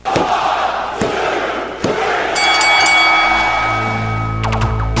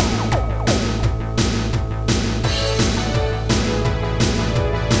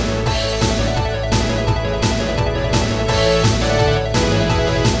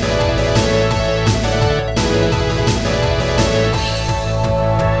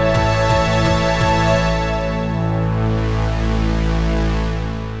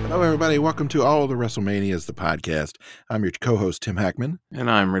everybody. Welcome to All of the WrestleManias, the podcast. I'm your co-host, Tim Hackman. And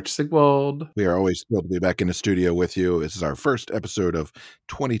I'm Rich Sigwald. We are always thrilled to be back in the studio with you. This is our first episode of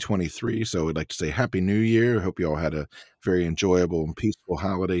 2023, so we'd like to say Happy New Year. I hope you all had a very enjoyable and peaceful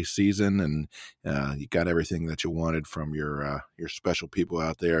holiday season, and you got everything that you wanted from your special people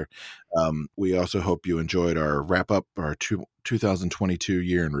out there. We also hope you enjoyed our wrap-up, our 2022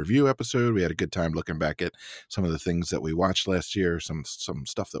 year in review episode. We had a good time looking back at some of the things that we watched last year, some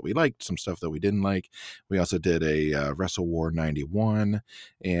stuff that we liked, some stuff that we didn't like. We also did a Wrestle War 91,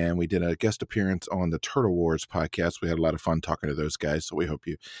 and we did a guest appearance on the Turtle Wars podcast. We had a lot of fun talking to those guys, so we hope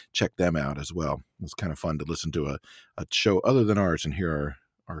you check them out as well. It was kind of fun to listen to a show other than ours and hear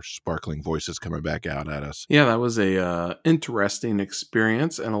our sparkling voices coming back out at us. Yeah, that was a interesting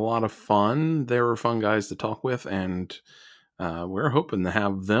experience and a lot of fun. They were fun guys to talk with, and we're hoping to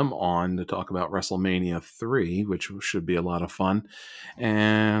have them on to talk about WrestleMania 3, which should be a lot of fun.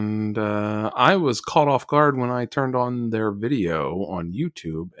 And I was caught off guard when I turned on their video on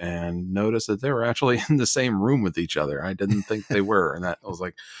YouTube and noticed that they were actually in the same room with each other. I didn't think they were, and that I was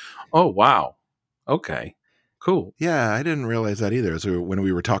like, oh, wow. Okay. Cool. Yeah, I didn't realize that either. So when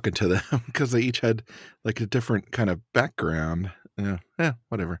we were talking to them, because they each had like a different kind of background.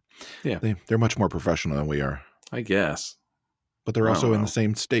 Whatever. Yeah, they're much more professional than we are, I guess. But they're also in the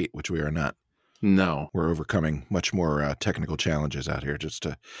same state, which we are not. No, we're overcoming much more technical challenges out here just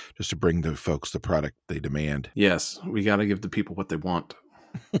to bring the folks the product they demand. Yes, we got to give the people what they want.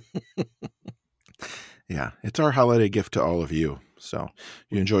 Yeah, it's our holiday gift to all of you. So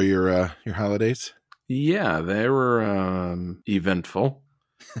you enjoy your holidays? Yeah, they were eventful.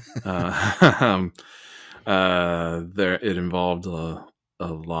 It involved a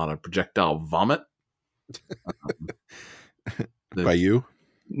lot of projectile vomit. By you?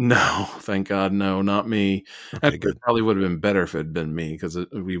 No, thank God, no, not me. Okay, good. It probably would have been better if it had been me, because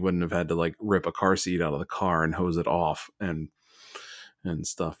we wouldn't have had to like rip a car seat out of the car and hose it off and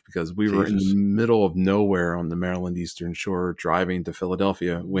stuff, because we were in the middle of nowhere on the Maryland Eastern Shore driving to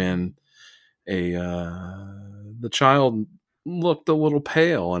Philadelphia when the child looked a little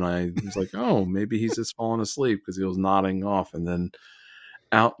pale, and I was like, oh, maybe he's just fallen asleep, because he was nodding off, and then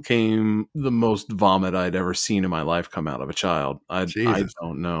out came the most vomit I'd ever seen in my life come out of a child. I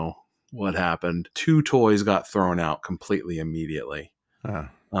don't know what happened. 2 toys got thrown out completely immediately.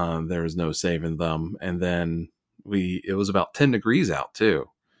 There was no saving them. And then it was about 10 degrees out too.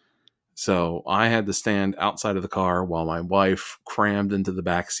 So I had to stand outside of the car while my wife crammed into the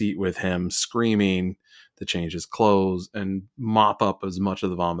back seat with him, screaming to change his clothes and mop up as much of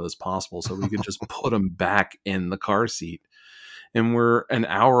the vomit as possible so we could just put him back in the car seat. And we're an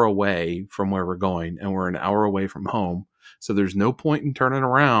hour away from where we're going, and we're an hour away from home. So there's no point in turning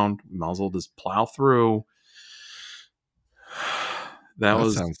around. We might as well just plow through. That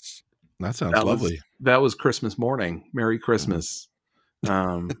sounds lovely. That was Christmas morning. Merry Christmas.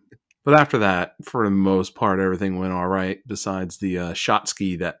 But after that, for the most part, everything went all right, besides the shot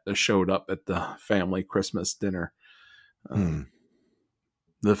ski that showed up at the family Christmas dinner.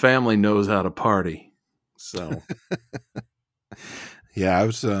 The family knows how to party. So... Yeah, I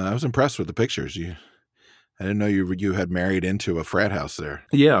was impressed with the pictures. I didn't know you had married into a frat house there.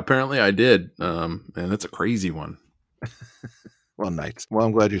 Yeah, apparently I did, and it's a crazy one. Well, nice. Well,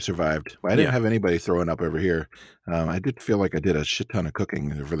 I'm glad you survived. I didn't have anybody throwing up over here. I did feel like I did a shit ton of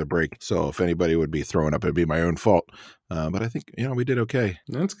cooking for the break, so if anybody would be throwing up, it'd be my own fault. But I think we did okay.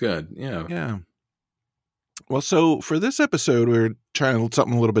 That's good. Yeah. Yeah. Well, so for this episode, we're trying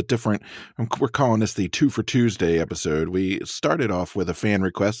something a little bit different. We're calling this the 2 for Tuesday episode. We started off with a fan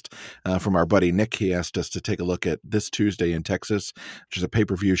request from our buddy Nick. He asked us to take a look at This Tuesday in Texas, which is a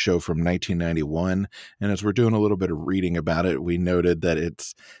pay-per-view show from 1991. And as we're doing a little bit of reading about it, we noted that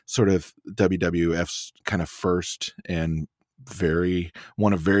it's sort of WWF's kind of first and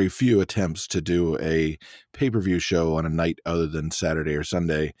one of very few attempts to do a pay-per-view show on a night other than Saturday or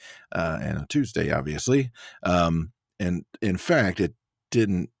Sunday, and a Tuesday, obviously. And in fact, they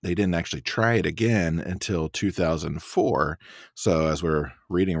didn't actually try it again until 2004. So as we're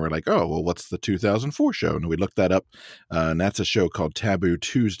reading, we're like, oh, well, what's the 2004 show? And we looked that up, and that's a show called Taboo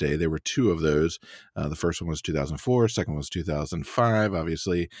Tuesday. There were 2 of those. The first one was 2004, second one was 2005,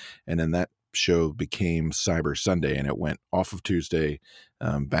 obviously. And then that show became Cyber Sunday, and it went off of Tuesday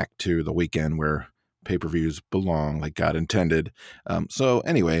back to the weekend where pay-per-views belong, like God intended. So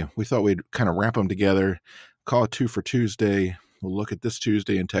anyway, we thought we'd kind of wrap them together, call it 2 for Tuesday. We'll look at This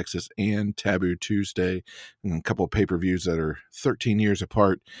Tuesday in Texas and Taboo Tuesday, and a couple of pay-per-views that are 13 years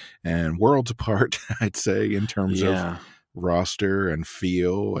apart and worlds apart, I'd say, in terms of roster and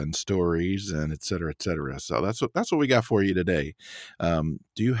feel and stories and et cetera, et cetera. So that's what we got for you today. Do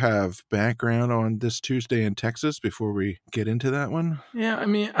you have background on this Tuesday in Texas before we get into that one? Yeah, I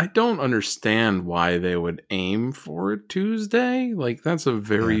mean, I don't understand why they would aim for a Tuesday. Like, that's a Yeah.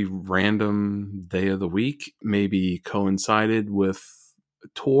 very random day of the week. Maybe coincided with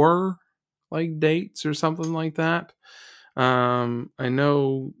tour like dates or something like that. I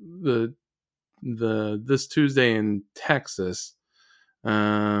know the this Tuesday in Texas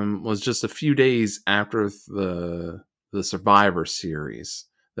was just a few days after the Survivor Series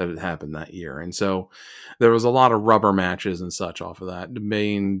that had happened that year, and so there was a lot of rubber matches and such off of that. The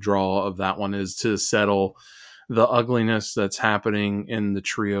main draw of that one is to settle the ugliness that's happening in the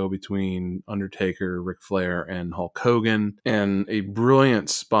trio between Undertaker, Ric Flair, and Hulk Hogan, and a brilliant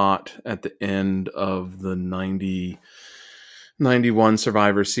spot at the end of the 91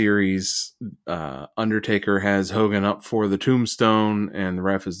 Survivor Series. Undertaker has Hogan up for the tombstone, and the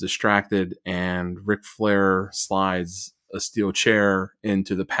ref is distracted, and Ric Flair slides a steel chair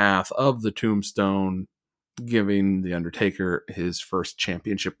into the path of the tombstone, giving the Undertaker his first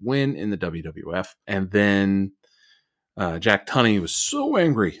championship win in the WWF. And then Jack Tunney was so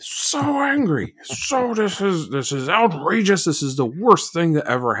angry, so this is outrageous. This is the worst thing that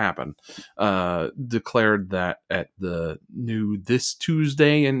ever happened. Declared that at the new This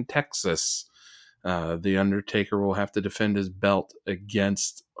Tuesday in Texas, the Undertaker will have to defend his belt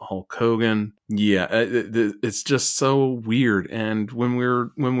against Hulk Hogan. Yeah, it's just so weird. And when we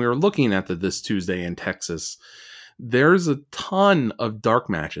were looking at the This Tuesday in Texas, there's a ton of dark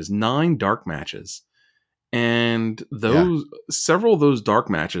matches, 9 dark matches. And Yeah. those several of those dark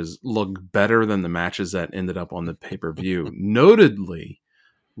matches look better than the matches that ended up on the pay-per-view. Notedly,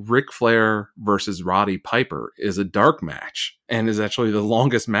 Ric Flair versus Roddy Piper is a dark match and is actually the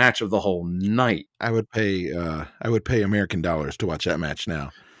longest match of the whole night. I would pay American dollars to watch that match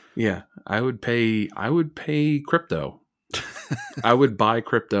now. Yeah, I would pay crypto. I would buy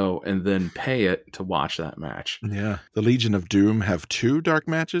crypto and then pay it to watch that match. Yeah. The Legion of Doom have 2 dark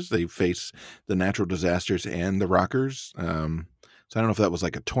matches. They face the Natural Disasters and the Rockers. So I don't know if that was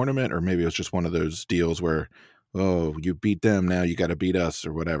like a tournament or maybe it was just one of those deals where, oh, you beat them, now you got to beat us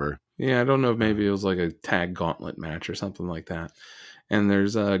or whatever. Yeah, I don't know if maybe it was like a tag gauntlet match or something like that. And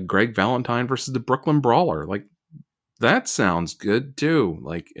there's Greg Valentine versus the Brooklyn Brawler. Like, that sounds good too.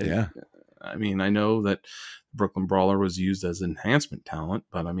 Like, Yeah. I mean, I know that Brooklyn Brawler was used as enhancement talent,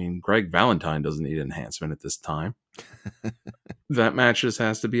 but I mean, Greg Valentine doesn't need enhancement at this time. That match just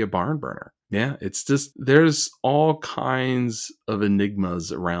has to be a barn burner. Yeah, it's just, there's all kinds of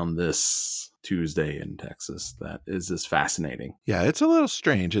enigmas around this Tuesday in Texas that is just fascinating. Yeah, it's a little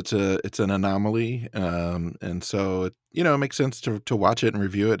strange. It's an anomaly, and so it makes sense to watch it and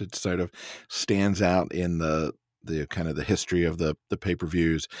review it. It sort of stands out in the kind of the history of the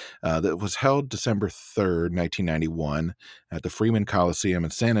pay-per-views. That was held December 3rd, 1991, at the Freeman Coliseum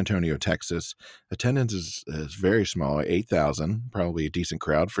in San Antonio, Texas. Attendance is very small, 8,000, probably a decent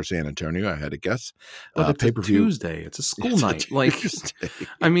crowd for San Antonio, I had to guess. But it's Pay-per-view. a Tuesday. It's a school night. Like,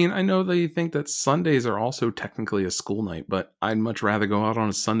 I mean, I know they think that Sundays are also technically a school night, but I'd much rather go out on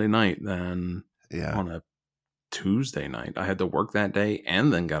a Sunday night than Yeah. on a Tuesday night. I had to work that day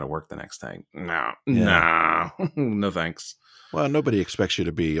and then got to work the next day. No, Yeah. no thanks. Well, nobody expects you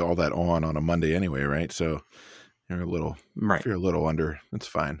to be all that on a Monday anyway, right? So you're a little, Right. if you're a little under, it's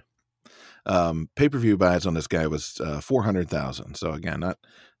fine. Pay-per-view buys on this guy was 400,000. So again,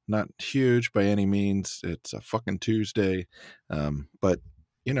 not huge by any means. It's a fucking Tuesday, but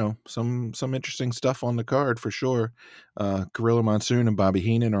some interesting stuff on the card for sure. Gorilla Monsoon and Bobby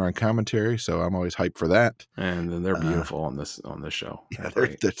Heenan are on commentary, so I'm always hyped for that. And then they're beautiful on this show. Yeah,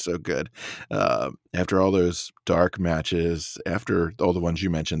 they're so good. After all those dark matches, after all the ones you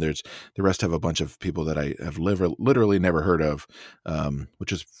mentioned, the rest have a bunch of people that I have literally never heard of,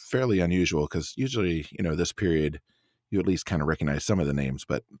 which is fairly unusual because usually, this period, you at least kind of recognize some of the names,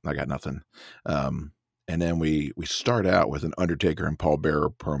 but I got nothing. And then we start out with an Undertaker and Paul Bearer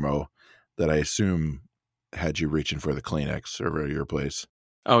promo that I assume had you reaching for the Kleenex over at your place.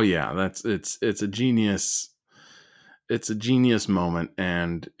 Oh yeah, it's a genius. It's a genius moment,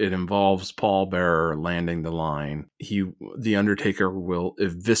 and it involves Paul Bearer landing the line. The Undertaker will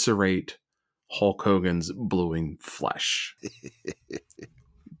eviscerate Hulk Hogan's bluing flesh.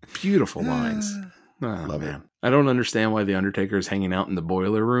 Beautiful lines. Oh, Love man. it. I don't understand why the Undertaker is hanging out in the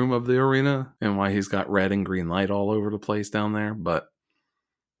boiler room of the arena and why he's got red and green light all over the place down there. But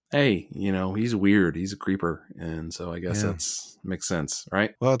hey, he's weird. He's a creeper. And so I guess that's makes sense,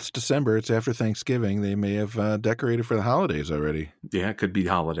 right? Well, it's December. It's after Thanksgiving. They may have decorated for the holidays already. Yeah, it could be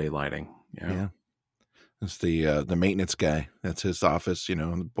holiday lighting. Yeah. It's the maintenance guy. That's his office, in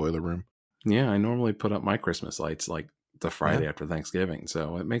the boiler room. Yeah, I normally put up my Christmas lights like the Yeah. Friday after Thanksgiving,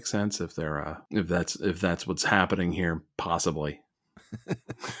 so it makes sense if they're if that's what's happening here, possibly.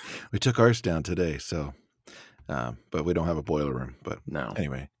 We took ours down today, so but we don't have a boiler room. But No.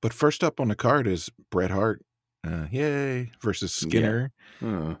 anyway, but first up on the card is Bret Hart, yay, versus Yeah. Skinner.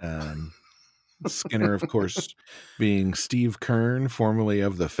 Uh, Um, Skinner, of course, being Steve Kern, formerly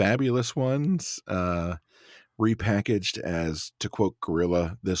of the Fabulous Ones, repackaged as, to quote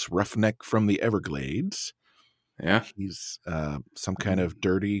Gorilla, this roughneck from the Everglades. yeah. He's some kind of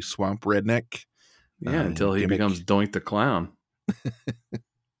dirty swamp redneck Yeah, until he gimmick. becomes Doink the Clown.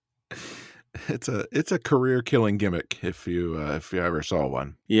 It's a career killing gimmick if you ever saw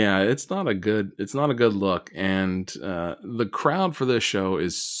one. Yeah, it's not a good look, and the crowd for this show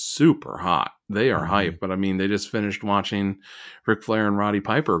is super hot. They are Mhm. hype, but I mean, they just finished watching Ric Flair and Roddy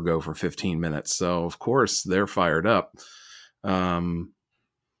Piper go for 15 minutes, so of course they're fired up. Um,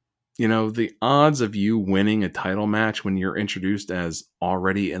 the odds of you winning a title match when you're introduced as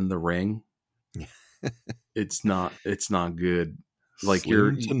already in the ring, it's not good. Like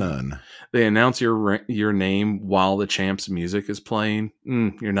Slim to none. they announce your name while the champ's music is playing.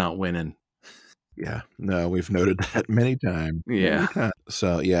 You're not winning. Yeah, no, we've noted that many times, many Yeah, times.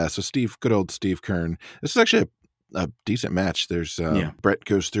 So yeah, so good old Steve Kern. This is actually a decent match. There's yeah, Brett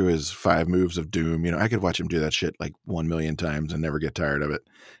goes through his 5 moves of doom. I could watch him do that shit like 1 million times and never get tired of it.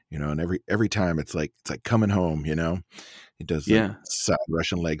 And every time it's like coming home. He does the yeah, side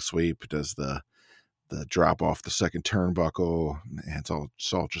Russian leg sweep, does the drop off the second turnbuckle. And it's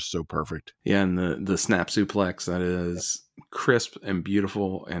all just so perfect. yeah. And the snap suplex that is crisp and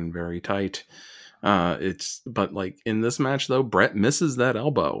beautiful and very tight. But like in this match though, Brett misses that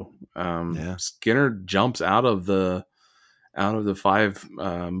elbow. Yeah. Skinner jumps out of the 5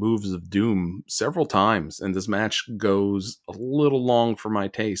 moves of doom several times, and this match goes a little long for my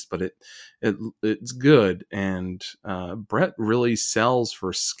taste, but it's good. And Brett really sells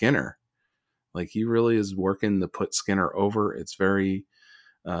for Skinner. Like he really is working to put Skinner over. It's very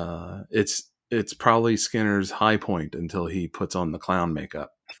it's probably Skinner's high point until he puts on the clown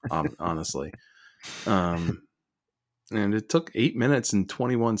makeup. Honestly, um, and it took 8 minutes and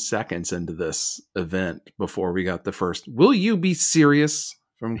 21 seconds into this event before we got the first "Will you be serious?"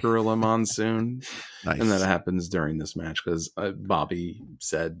 from Gorilla Monsoon. And that Nice. happens during this match because Bobby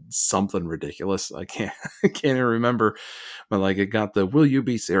said something ridiculous. I can't I can't even remember, but like it got the "Will you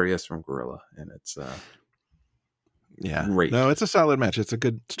be serious?" from Gorilla, and it's Yeah. great. No, it's a solid match. It's a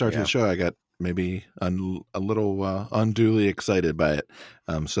good start to the Yeah, show. I got maybe a little unduly excited by it.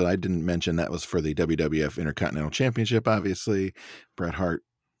 So I didn't mention that was for the WWF Intercontinental Championship, obviously. Bret Hart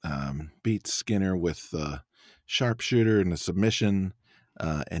beats Skinner with the sharpshooter and a submission.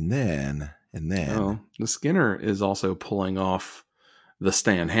 And then, well, the Skinner is also pulling off the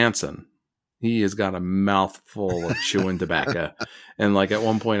Stan Hansen. He has got a mouthful of chewing tobacco, and like at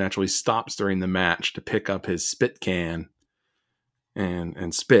one point actually stops during the match to pick up his spit can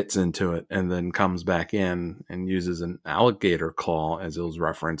and spits into it, and then comes back in and uses an alligator claw, as it was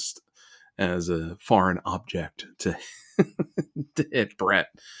referenced, as a foreign object to, to hit Brett.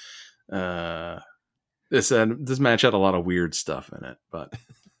 Uh, this match had a lot of weird stuff in it, but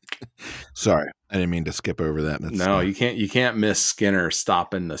sorry, I didn't mean to skip over that. That's no, you can't miss Skinner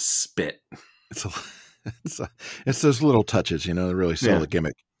stopping the spit. it's a, it's, a, it's those little touches, that really sell Yeah. the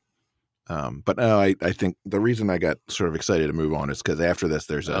gimmick. But no, I think the reason I got sort of excited to move on is because after this,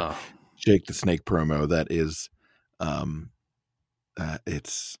 there's a Oh, Jake the Snake promo that is, um,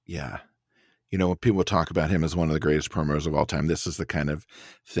 it's yeah. When people talk about him as one of the greatest promos of all time, this is the kind of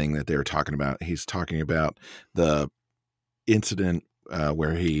thing that they were talking about. He's talking about the incident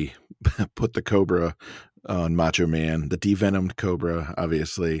where he put the Cobra on Macho Man, the devenomed Cobra,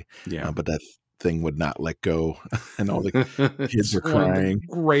 obviously, yeah. but that thing would not let go, and all the kids It's are one of the crying.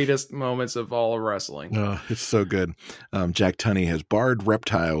 greatest moments of all of wrestling. Oh, it's so good. Jack Tunney has barred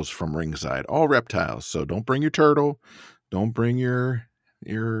reptiles from ringside. All reptiles. So don't bring your turtle. Don't bring your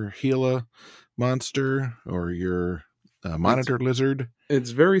Gila monster or your It's monitor lizard.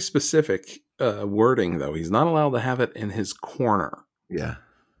 it's very specific wording though. He's not allowed to have it in his corner. Yeah.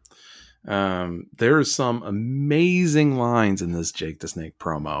 There's some amazing lines in this Jake the Snake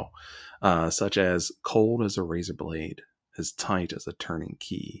promo, such as "cold as a razor blade, as tight as a turning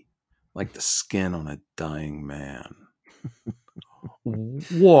key, like the skin on a dying man."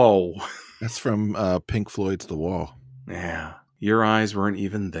 Whoa. That's from Pink Floyd's The Wall. Yeah. Your eyes weren't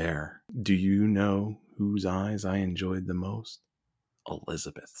even there. Do you know whose eyes I enjoyed the most?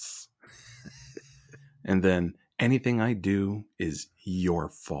 Elizabeth's. And then anything I do is your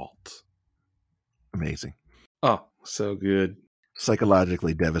fault. Amazing. Oh, so good.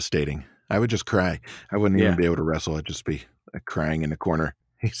 Psychologically devastating. I would just cry. I wouldn't even Yeah. be able to wrestle. I'd just be crying in the corner.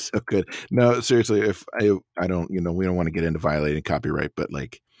 He's so good. No, seriously, if I don't, we don't want to get into violating copyright, but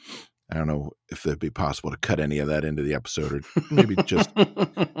like, I don't know if it'd be possible to cut any of that into the episode, or maybe just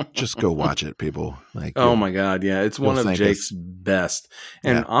go watch it, people. Like Oh my God. Yeah. It's you'll one of thank us. Jake's best.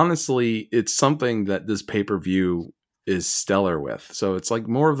 Yeah. And honestly, it's something that this pay-per-view is stellar with. So it's like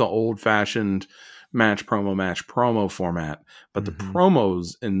more of the old fashioned match promo format. But the Mm-hmm.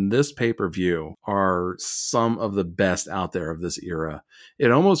 promos in this pay-per-view are some of the best out there of this era. It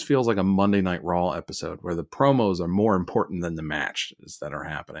almost feels like a Monday Night Raw episode where the promos are more important than the matches that are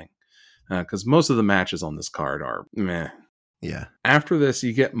happening. Because most of the matches on this card are meh. Yeah. After this,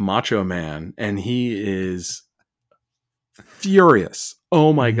 you get Macho Man, and he is furious.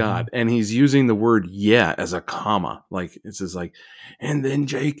 Oh my Mm-hmm. God. And he's using the word yeah as a comma. Like, it's just like, and then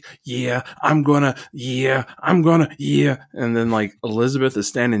Jake, yeah. And then like Elizabeth is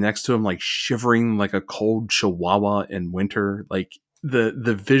standing next to him, like shivering like a cold chihuahua in winter. Like,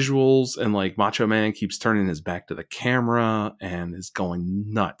 the visuals, and like Macho Man keeps turning his back to the camera and is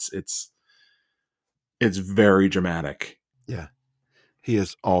going nuts. It's very dramatic. Yeah. He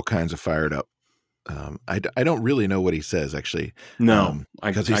is all kinds of fired up. I don't really know what he says, actually, No,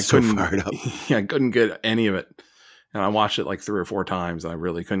 because I he's so couldn't. fired up. I couldn't get any of it, and I watched it like 3 or 4 times. And I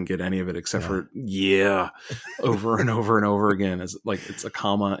really couldn't get any of it except Yeah. for over and over and over again. As like it's a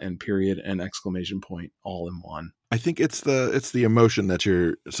comma and period and exclamation point all in one. I think it's the emotion that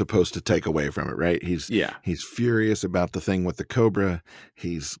you're supposed to take away from it, right? Yeah, He's furious about the thing with the Cobra.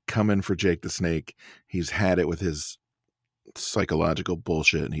 He's coming for Jake the Snake. He's had it with his psychological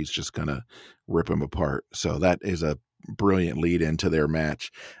bullshit, and he's just gonna rip him apart. So that is a brilliant lead into their match.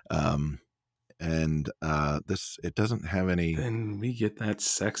 And this, it doesn't have any. then we get that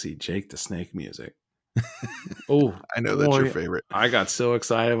sexy Jake the Snake music. Oh I know that's your boy, favorite. I got so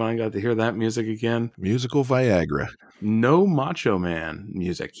excited when I got to hear that music again. Musical Viagra. No Macho Man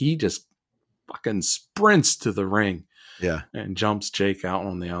music. He just fucking sprints to the ring Yeah. and jumps Jake out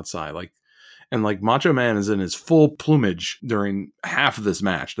on the outside. And Macho Man is in his full plumage during half of this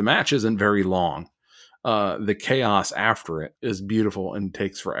match. The match isn't very long. The chaos after it is beautiful and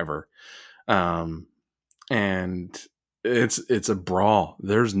takes forever. And it's a brawl.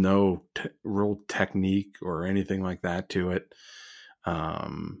 There's no real technique or anything like that to it.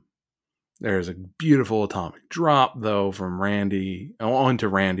 There's a beautiful atomic drop though from Randy onto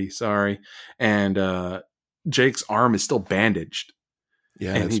Randy, sorry. And Jake's arm is still bandaged.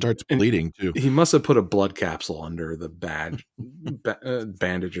 Yeah, and it starts bleeding too. He must have put a blood capsule under the bandage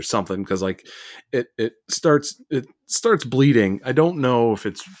or something, because like it starts bleeding. I don't know if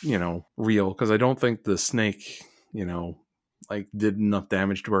it's real, because I don't think the snake like did enough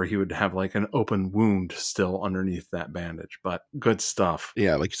damage to where he would have like an open wound still underneath that bandage. But good stuff.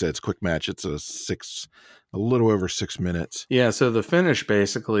 Yeah, like you said, it's a quick match. It's a little over 6 minutes. Yeah, so the finish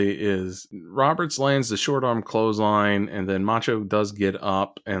basically is Roberts lands the short arm clothesline, and then Macho does get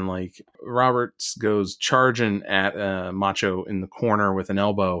up, and like Roberts goes charging at Macho in the corner with an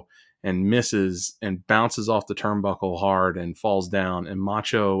elbow and misses and bounces off the turnbuckle hard and falls down. And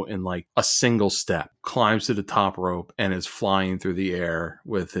Macho, in like a single step, climbs to the top rope and is flying through the air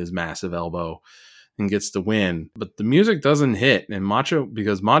with his massive elbow and gets the win. But the music doesn't hit, and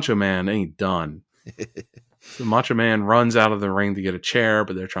because Macho Man ain't done. The Macho Man runs out of the ring to get a chair,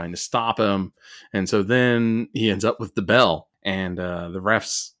 but they're trying to stop him. And so then he ends up with the bell, and the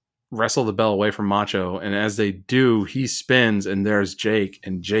refs wrestle the bell away from Macho. And as they do, he spins, and there's Jake,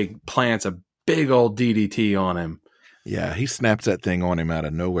 and Jake plants a big old DDT on him. Yeah, he snaps that thing on him out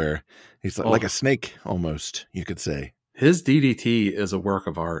of nowhere. He's like a snake, almost, you could say. His DDT is a work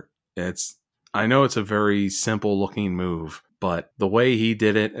of art. I know it's a very simple looking move, but the way he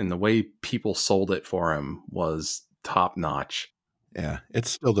did it and the way people sold it for him was top notch. Yeah, it's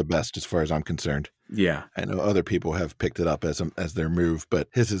still the best as far as I'm concerned. Yeah, I know other people have picked it up as their move, but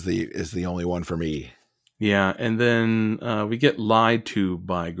his is the only one for me. Yeah, and then we get lied to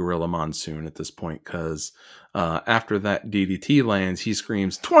by Gorilla Monsoon at this point, because after that DDT lands, he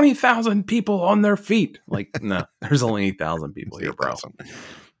screams, 20,000 people on their feet. Like, no, there's only 8,000 people here, bro.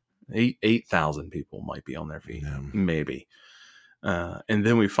 8,000 people might be on their feet, maybe. And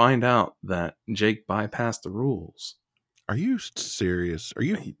then we find out that Jake bypassed the rules. Are you serious? Are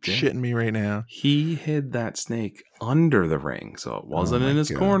you shitting me right now? He hid that snake under the ring, so it wasn't in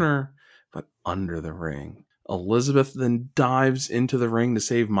his corner, but under the ring. Elizabeth then dives into the ring to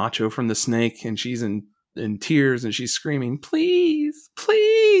save Macho from the snake, and she's in tears, and she's screaming, please,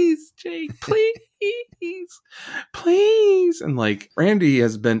 please, Jake, please. please, please. And like Randy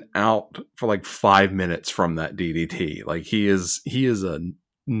has been out for like 5 minutes from that DDT. Like he is a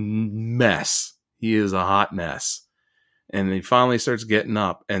mess. He is a hot mess. And he finally starts getting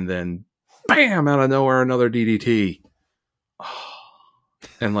up, and then bam, out of nowhere, another DDT.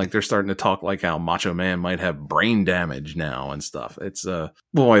 And like they're starting to talk like how Macho Man might have brain damage now and stuff. It's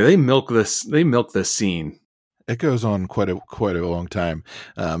boy, they milk this scene. It goes on quite a long time,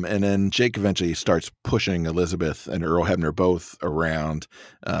 and then Jake eventually starts pushing Elizabeth and Earl Hebner both around,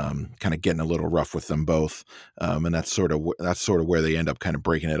 kind of getting a little rough with them both, and that's sort of where they end up kind of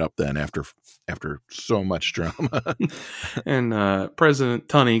breaking it up. Then after so much drama, and President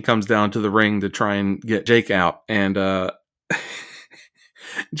Tunney comes down to the ring to try and get Jake out, and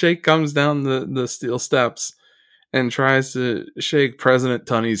Jake comes down the steel steps and tries to shake President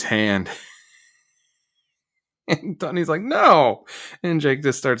Tunney's hand. And Tunney's like, no. And Jake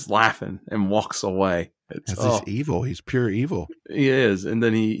just starts laughing and walks away. He's evil. He's pure evil. He is. And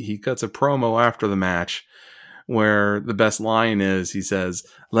then he cuts a promo after the match where the best line is, he says,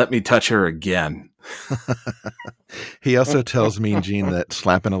 let me touch her again. He also tells Mean Gene that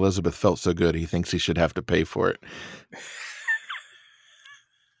slapping Elizabeth felt so good he thinks he should have to pay for it.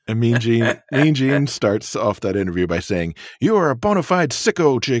 And Mean Gene starts off that interview by saying, you are a bona fide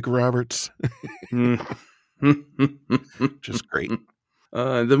sicko, Jake Roberts. Just great.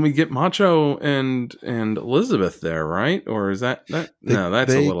 Then we get Macho and Elizabeth there, right? Or is that no?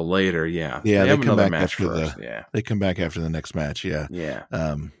 That's a little later. Yeah, yeah. They come back after They come back after the next match. Yeah, yeah.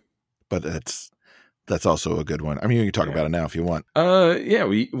 But that's also a good one. I mean, you can talk about it now if you want. Yeah,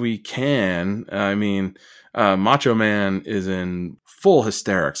 we can. I mean, Macho Man is in full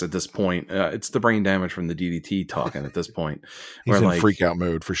hysterics at this point. It's the brain damage from the DDT talking at this point. He's in freak out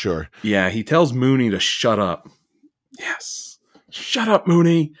mode for sure. Yeah, he tells Mooney to shut up. Yes, shut up,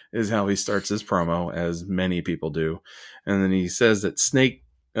 Mooney, is how he starts his promo, as many people do. And then he says that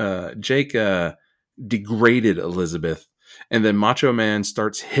Jake degraded Elizabeth. And then Macho Man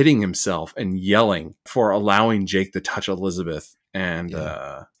starts hitting himself and yelling for allowing Jake to touch Elizabeth. And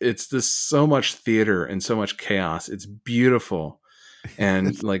it's just so much theater and so much chaos. It's beautiful.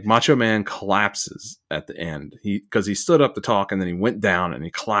 And like Macho Man collapses at the end because he stood up to talk and then he went down and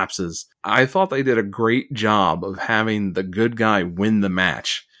he collapses. I thought they did a great job of having the good guy win the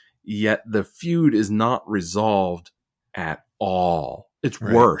match, yet the feud is not resolved at all. It's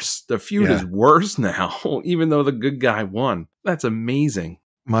worse. The feud is worse now, even though the good guy won. That's amazing.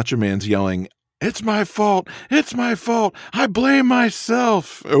 Macho Man's yelling, it's my fault. It's my fault. I blame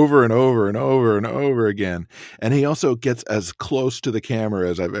myself, over and over and over and over again. And he also gets as close to the camera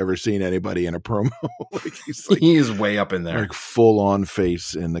as I've ever seen anybody in a promo. He's way up in there. Like full on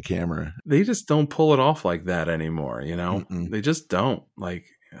face in the camera. They just don't pull it off like that anymore. You know, They just don't. Like,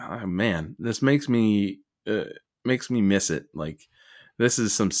 oh, man, this makes me miss it. Like, this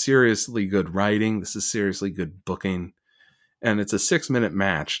is some seriously good writing. This is seriously good booking. And it's a 6-minute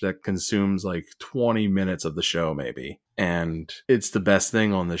match that consumes like 20 minutes of the show, maybe. And it's the best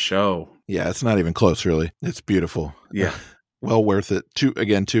thing on the show. Yeah, it's not even close, really. It's beautiful. Yeah. Well worth it.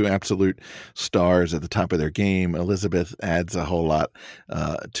 Two absolute stars at the top of their game. Elizabeth adds a whole lot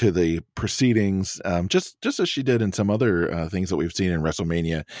to the proceedings, just as she did in some other things that we've seen in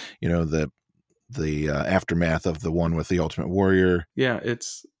WrestleMania. You know, the aftermath of the one with the Ultimate Warrior. Yeah,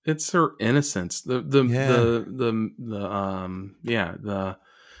 it's her innocence. The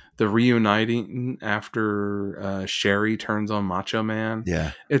reuniting after Sherry turns on Macho Man.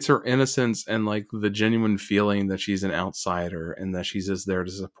 Yeah, it's her innocence and like the genuine feeling that she's an outsider and that she's just there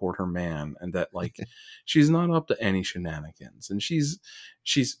to support her man, and that like she's not up to any shenanigans, and she's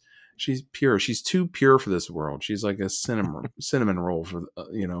pure. She's too pure for this world. She's like a cinnamon roll for,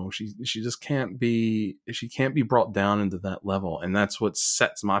 she just can't be brought down into that level. And that's what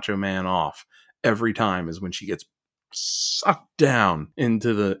sets Macho Man off every time, is when she gets sucked down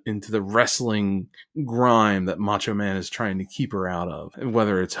into the wrestling grime that Macho Man is trying to keep her out of. And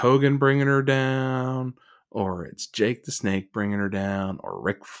whether it's Hogan bringing her down, or it's Jake the Snake bringing her down, or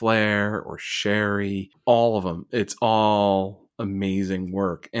Ric Flair, or Sherry, all of them. It's all amazing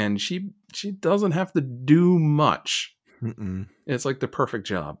work, and she doesn't have to do much. It's like the perfect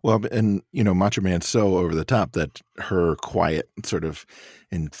job. Well, and Macho Man's so over the top that her quiet sort of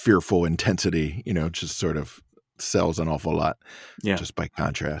and fearful intensity, just sort of sells an awful lot. Yeah, just by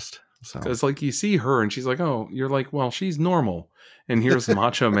contrast. So it's like you see her and she's like, oh, you're like, well, she's normal. And here's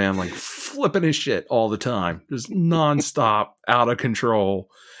Macho Man like flipping his shit all the time. Just nonstop, out of control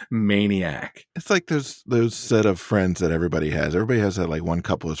maniac. It's like those set of friends that everybody has. Everybody has that like one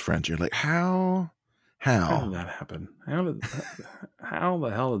couple of friends. You're like, how did that happen? How the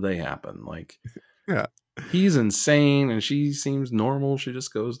hell did they happen? Like, Yeah. He's insane, and she seems normal. She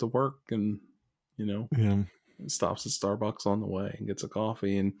just goes to work and, Yeah. stops at Starbucks on the way and gets a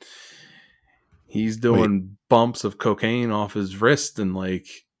coffee. And he's Wait. doing bumps of cocaine off his wrist and like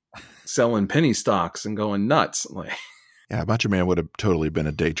selling penny stocks and going nuts. Like, Yeah, Macho Man would have totally been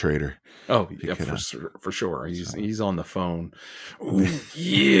a day trader. oh If he yeah, could have. for sure. So. He's on the phone. Ooh,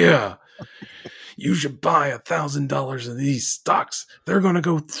 yeah. You should buy $1,000 of these stocks. They're gonna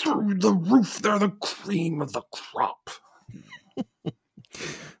go through the roof. They're the cream of the crop.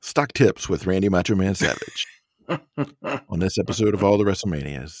 Stock tips with Randy Macho Man Savage on this episode of All the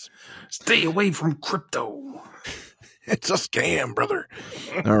WrestleManias. Stay away from crypto. It's a scam, brother.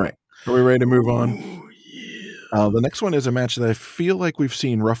 All right. Are we ready to move on? Ooh, yeah. The next one is a match that I feel like we've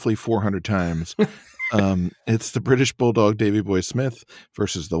seen roughly 400 times. It's the British Bulldog Davey Boy Smith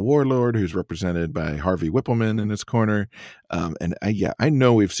versus the Warlord, who's represented by Harvey Whippleman in his corner. And I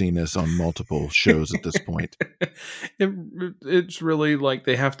know we've seen this on multiple shows at this point. It's really like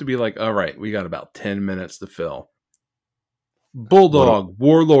they have to be like, all right, we got about 10 minutes to fill. Bulldog,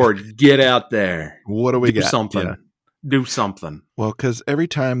 Warlord, get out there. What do we got? Something. Yeah. Do something. Well, because every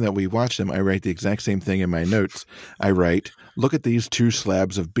time that we watch them, I write the exact same thing in my notes. I write, look at these two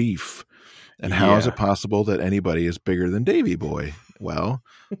slabs of beef. And how is it possible that anybody is bigger than Davey Boy? Well,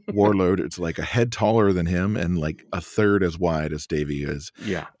 Warlord is like a head taller than him and like a third as wide as Davey is.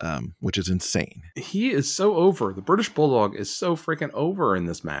 Yeah. Which is insane. He is so over. The British Bulldog is so freaking over in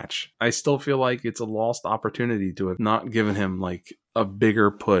this match. I still feel like it's a lost opportunity to have not given him like a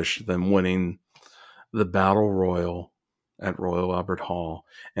bigger push than winning the Battle Royal at Royal Albert Hall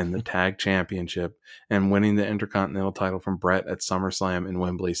and the Tag Championship and winning the Intercontinental title from Brett at SummerSlam in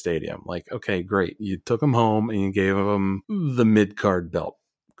Wembley Stadium. Like, okay, great. You took him home and you gave him the mid-card belt.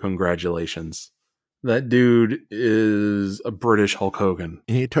 Congratulations. That dude is a British Hulk Hogan.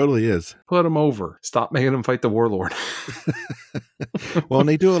 He totally is. Put him over. Stop making him fight the Warlord. Well, and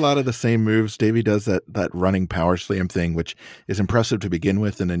they do a lot of the same moves. Davey does that running power slam thing, which is impressive to begin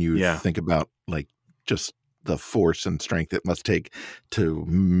with. And then you think about like just the force and strength it must take to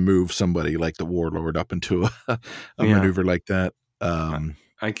move somebody like the Warlord up into a maneuver like that.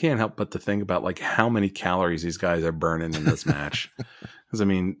 I can't help but to think about like how many calories these guys are burning in this match. Because I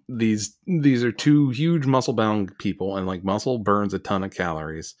mean, these are two huge muscle bound people, and like muscle burns a ton of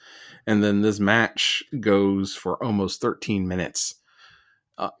calories. And then this match goes for almost 13 minutes.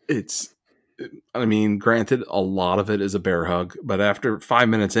 I mean, granted, a lot of it is a bear hug, but after 5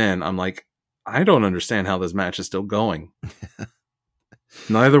 minutes in, I'm like, I don't understand how this match is still going.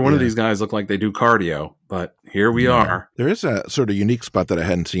 Neither one of these guys look like they do cardio, but here we are. There is a sort of unique spot that I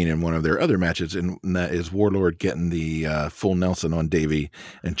hadn't seen in one of their other matches, and that is Warlord getting the full Nelson on Davey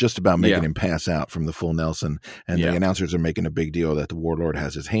and just about making him pass out from the full Nelson. And the announcers are making a big deal that the Warlord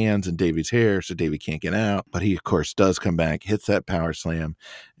has his hands in Davey's hair, so Davey can't get out. But he, of course, does come back, hits that power slam,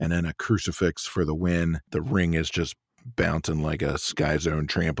 and then a crucifix for the win. The ring is just bouncing like a Sky Zone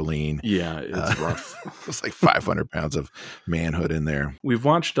trampoline. Yeah, it's rough. It's like 500 pounds of manhood in there. We've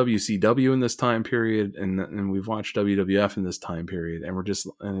watched WCW in this time period, and we've watched WWF in this time period, and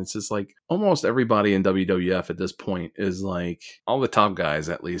it's just like almost everybody in WWF at this point is like, all the top guys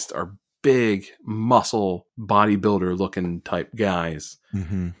at least are big muscle bodybuilder looking type guys.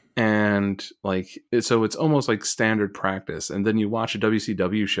 Mm-hmm. And like, so it's almost like standard practice. And then you watch a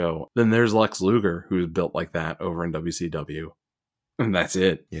WCW show, then there's Lex Luger, who's built like that over in WCW. And that's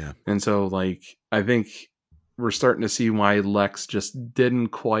it. Yeah. And so like, I think we're starting to see why Lex just didn't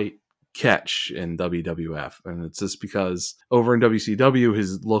quite catch in WWF. And it's just because over in WCW,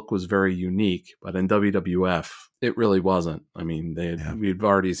 his look was very unique, but in WWF, it really wasn't. I mean, we'd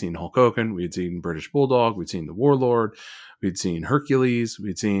already seen Hulk Hogan, we'd seen British Bulldog, we'd seen the Warlord, we'd seen Hercules,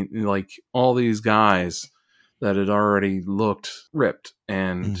 we'd seen like all these guys that had already looked ripped.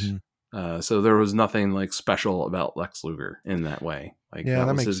 And so there was nothing like special about Lex Luger in that way. Like that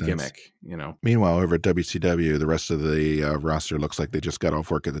was his gimmick, you know. Meanwhile, over at WCW, the rest of the roster looks like they just got off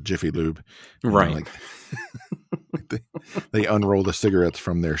work at the Jiffy Lube. Right. They unroll the cigarettes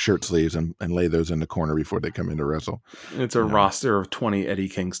from their shirt sleeves and lay those in the corner before they come in to wrestle. It's a roster of 20 Eddie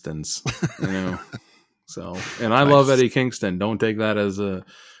Kingstons, you know. So, and I love Eddie Kingston. Don't take that as a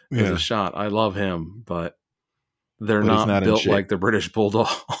shot. I love him, but they're not built like the British Bulldog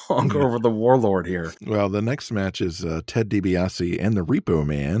over the Warlord here. Well, the next match is Ted DiBiase and the Repo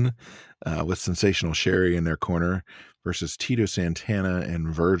Man with Sensational Sherry in their corner versus Tito Santana and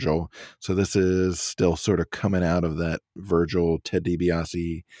Virgil. So this is still sort of coming out of that Virgil, Ted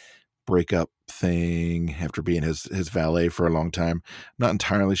DiBiase breakup thing after being his valet for a long time. Not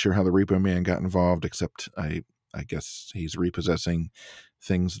entirely sure how the Repo Man got involved, except I guess he's repossessing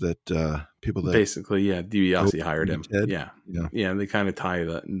things that people that Basically, yeah, go DiBiase hired to him. Ted. Yeah. Yeah. Yeah, they kind of tie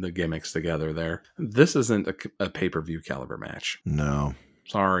the gimmicks together there. This isn't a pay-per-view caliber match. No.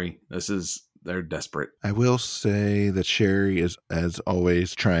 Sorry. They're desperate. I will say that Sherry is, as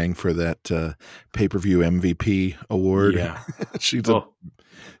always, trying for that pay-per-view MVP award. Yeah. she's a Oh,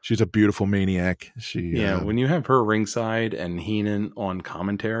 she's a beautiful maniac. She yeah. When you have her ringside and Heenan on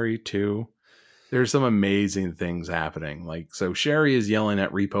commentary too, there's some amazing things happening. Like, so Sherry is yelling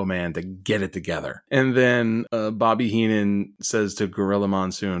at Repo Man to get it together. And then Bobby Heenan says to Gorilla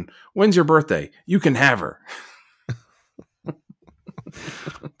Monsoon, "When's your birthday? You can have her."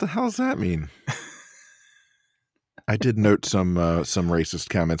 what the hell does that mean? I did note some racist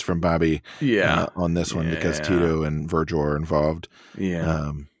comments from Bobby Yeah. on this one because Yeah. Tito and Virgil are involved.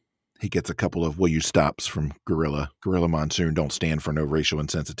 Yeah. He gets a couple of "will you stops" from Gorilla Monsoon. Don't stand for no racial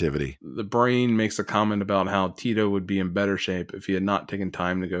insensitivity. The Brain makes a comment about how Tito would be in better shape if he had not taken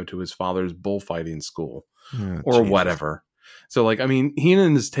time to go to his father's bullfighting school or Jesus. whatever. So, like, I mean,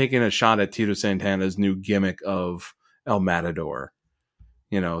 Heenan is taking a shot at Tito Santana's new gimmick of El Matador.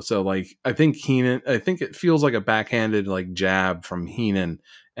 You know, so like I think it feels like a backhanded like jab from Heenan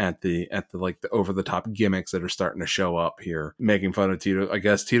at the like the over the top gimmicks that are starting to show up here, making fun of Tito. I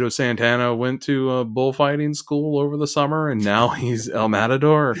guess Tito Santana went to a bullfighting school over the summer and now he's El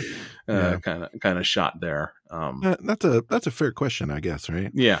Matador. Kind of shot there. That's a fair question, I guess,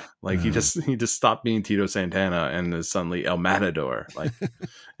 right? Yeah, like he just stopped being Tito Santana and is suddenly El Matador, like,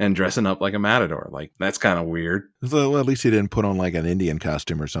 and dressing up like a matador. Like, that's kind of weird. Well, at least he didn't put on like an Indian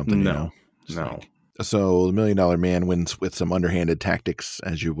costume or something. No. So the $1 Million Man wins with some underhanded tactics,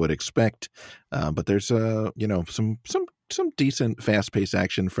 as you would expect. But there's some decent fast paced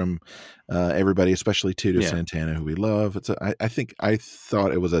action from everybody, especially Tito Santana, who we love. I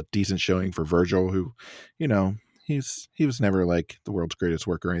thought it was a decent showing for Virgil, who, he was never like the world's greatest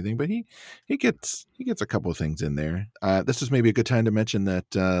worker or anything, but he gets a couple of things in there. This is maybe a good time to mention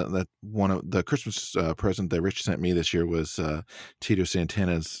that one of the Christmas present that Rich sent me this year was Tito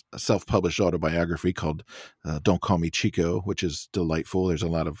Santana's self-published autobiography called "Don't Call Me Chico," which is delightful. There's a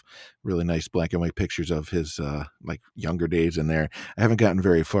lot of really nice black and white pictures of his like younger days in there. I haven't gotten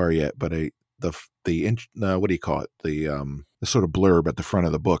very far yet, but the what do you call it? The sort of blurb at the front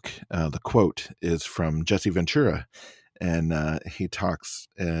of the book. The quote is from Jesse Ventura, and he talks.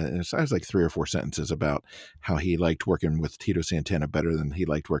 It's like 3 or 4 sentences about how he liked working with Tito Santana better than he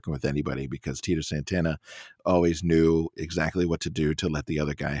liked working with anybody, because Tito Santana always knew exactly what to do to let the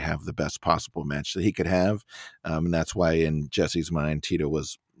other guy have the best possible match that he could have, and that's why in Jesse's mind, Tito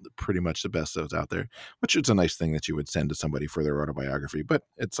was pretty much the best that was out there, which is a nice thing that you would send to somebody for their autobiography. But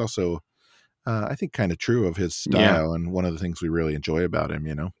it's also I think kind of true of his style, and one of the things we really enjoy about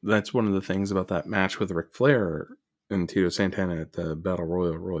him, That's one of the things about that match with Ric Flair and Tito Santana at the Battle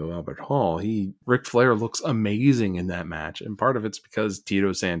Royal Albert Hall. Ric Flair looks amazing in that match, and part of it's because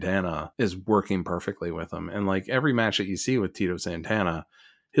Tito Santana is working perfectly with him. And like every match that you see with Tito Santana,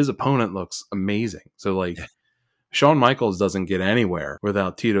 his opponent looks amazing. So like Shawn Michaels doesn't get anywhere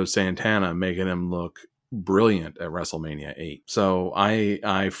without Tito Santana making him look brilliant at WrestleMania 8. So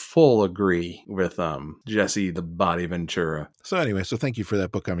I full agree with Jesse the Body Ventura. So anyway, thank you for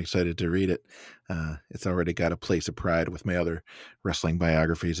that book. I'm excited to read it. It's already got a place of pride with my other wrestling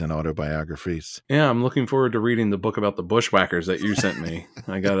biographies and autobiographies. Yeah, I'm looking forward to reading the book about the Bushwhackers that you sent me.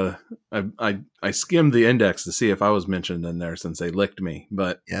 I skimmed the index to see if I was mentioned in there since they licked me,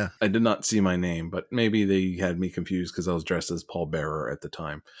 but I did not see my name. But maybe they had me confused because I was dressed as Paul Bearer at the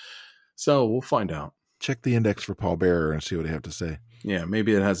time. So we'll find out. Check the index for Paul Bearer and see what I have to say. Yeah,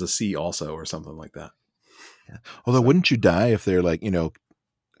 maybe it has a C also or something like that. Yeah. Although, wouldn't you die if they're like,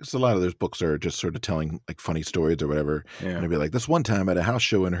 because a lot of those books are just sort of telling like funny stories or whatever. Yeah. And it'd be like, this one time at a house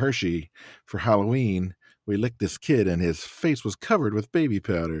show in Hershey for Halloween, we licked this kid and his face was covered with baby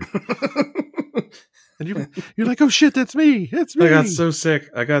powder. And you're like, oh shit, that's me. It's me. I got so sick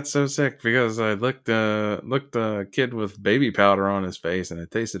because I licked a kid with baby powder on his face and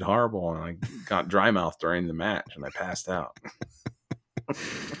it tasted horrible, and I got dry mouth during the match and I passed out.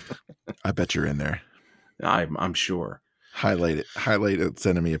 I bet you're in there. I'm sure. Highlight it.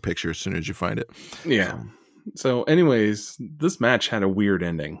 Send me a picture as soon as you find it. Yeah. So anyways, this match had a weird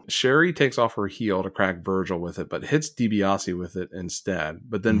ending. Sherry takes off her heel to crack Virgil with it, but hits DiBiase with it instead.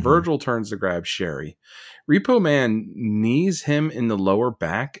 But then Virgil turns to grab Sherry. Repo Man knees him in the lower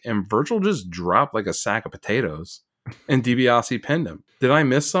back, and Virgil just dropped like a sack of potatoes, and DiBiase pinned him. Did I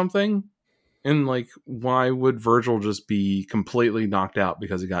miss something? And like, why would Virgil just be completely knocked out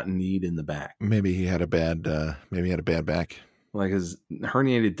because he got kneed in the back? Maybe he had a bad back. like his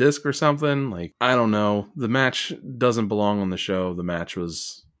herniated disc or something. Like, I don't know. The match doesn't belong on the show. The match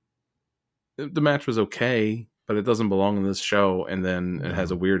was okay, but it doesn't belong in this show. And then it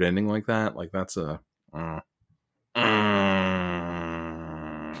has a weird ending like that. Like, that's a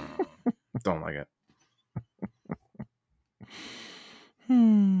don't like it.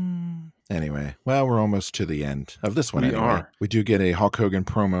 Anyway, well, we're almost to the end of this one. We anyway, are. We do get a Hulk Hogan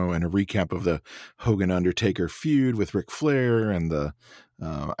promo and a recap of the Hogan Undertaker feud with Ric Flair, and the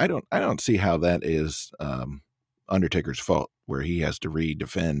I don't see how that is Undertaker's fault, where he has to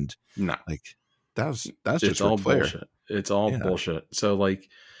redefend. No, like that's it's just all Ric Flair. bullshit. It's all bullshit. So, like,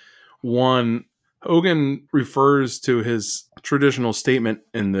 one, Hogan refers to his traditional statement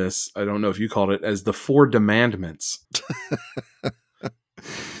in this, I don't know if you called it, as the 4 demandments.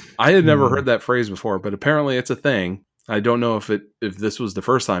 I had never heard that phrase before, but apparently it's a thing. I don't know if this was the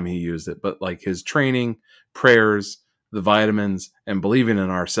first time he used it, but like his training, prayers, the vitamins, and believing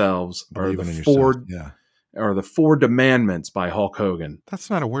in ourselves are the 4 demandments by Hulk Hogan. That's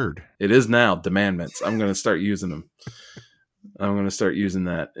not a word. It is now, demandments. I'm going to start using them. I'm going to start using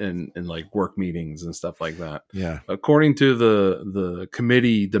that in like work meetings and stuff like that. Yeah. According to the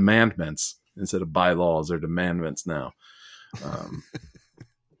committee demandments, instead of bylaws, they're demandments now.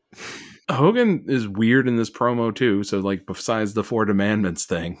 Hogan is weird in this promo too. So, like, besides the 4 demandments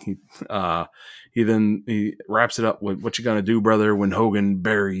thing, he wraps it up with, "What you gonna do, brother, when Hogan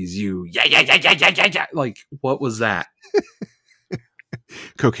buries you?" Yeah. Like, what was that?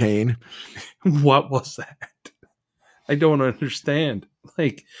 Cocaine. What was that? I don't understand.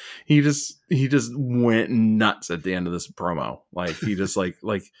 Like, he just went nuts at the end of this promo. Like, he just like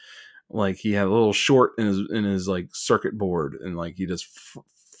he had a little short in his like circuit board, and like he just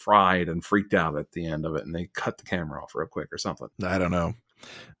fried and freaked out at the end of it, and they cut the camera off real quick or something. I don't know.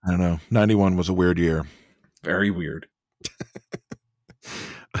 91 was a weird year. Very weird.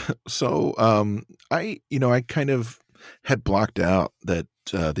 So I kind of had blocked out that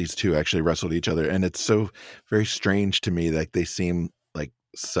these two actually wrestled each other, and it's so very strange to me that they seem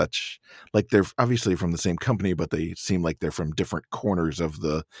like they're obviously from the same company, but they seem like they're from different corners of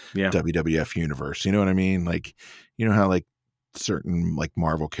the WWF universe. You know what I mean? Like, you know how like certain like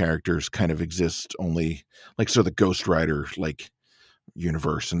Marvel characters kind of exist only, like, so the Ghost Rider like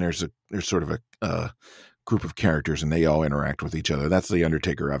universe, and there's sort of a group of characters and they all interact with each other. That's the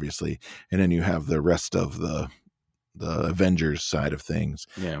Undertaker, obviously, and then you have the rest of the Avengers side of things.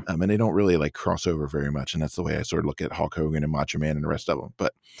 Yeah. And they don't really like cross over very much, and that's the way I sort of look at Hulk Hogan and Macho Man and the rest of them.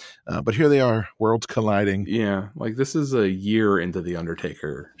 But here they are, worlds colliding. Yeah, like this is a year into the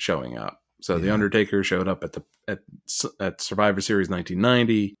Undertaker showing up. So the Undertaker showed up at Survivor Series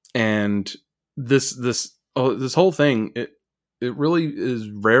 1990, and this whole thing, it really is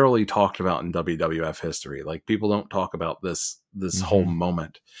rarely talked about in WWF history. Like, people don't talk about this whole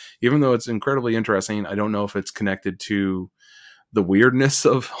moment, even though it's incredibly interesting. I don't know if it's connected to the weirdness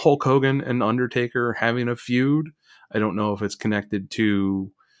of Hulk Hogan and Undertaker having a feud. I don't know if it's connected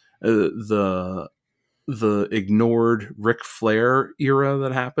to the ignored Ric Flair era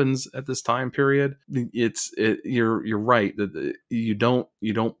that happens at this time period. You're right that you don't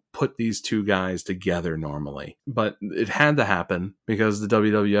put these two guys together normally, but it had to happen because the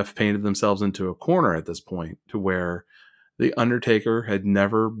WWF painted themselves into a corner at this point, to where the Undertaker had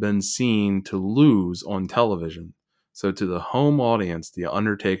never been seen to lose on television. So to the home audience, the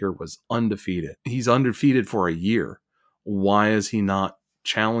Undertaker was undefeated. He's undefeated for a year. Why is he not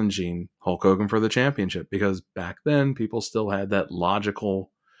challenging Hulk Hogan for the championship? Because back then people still had that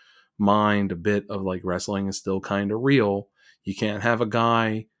logical mind, a bit of like, wrestling is still kind of real. You can't have a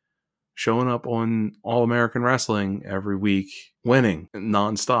guy showing up on All American Wrestling every week, winning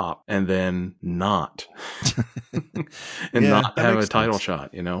nonstop, and then not not have a title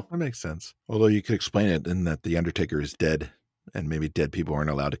shot. You know, that makes sense. Although you could explain it in that the Undertaker is dead, and maybe dead people aren't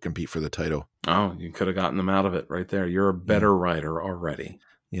allowed to compete for the title. Oh, you could have gotten them out of it right there. You're a better writer already.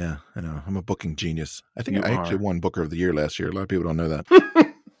 Yeah, I know. I'm a booking genius. I think I actually won Booker of the Year last year. A lot of people don't know that.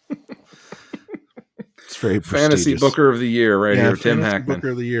 It's very fantasy Booker of the Year here, Tim Hackman. Booker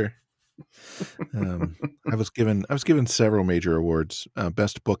of the Year. I was given several major awards.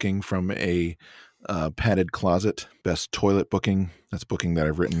 Best booking from a padded closet. Best toilet booking. That's booking that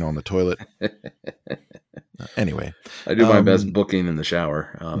I've written on the toilet. Anyway, I do my best booking in the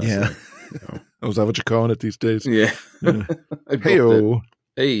shower, honestly. Yeah. Oh, is that what you're calling it these days? Yeah. Hey-o.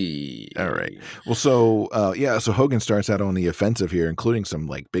 Hey. All right. Well, so Hogan starts out on the offensive here, including some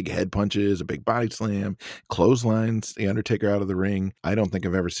like big head punches, a big body slam, clotheslines the Undertaker out of the ring. I don't think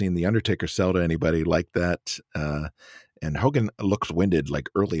I've ever seen the Undertaker sell to anybody like that. And Hogan looks winded, like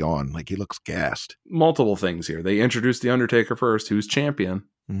early on, like he looks gassed. Multiple things here. They introduced The Undertaker first, who's champion.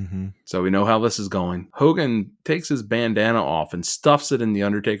 Mm-hmm. So we know how this is going. Hogan takes his bandana off and stuffs it in The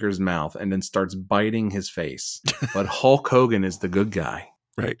Undertaker's mouth and then starts biting his face. But Hulk Hogan is the good guy.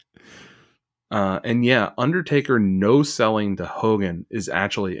 Right. And yeah, Undertaker no-selling to Hogan is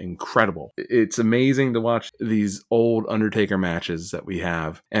actually incredible. It's amazing to watch these old Undertaker matches that we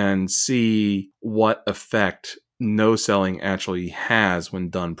have and see what effect no-selling actually has when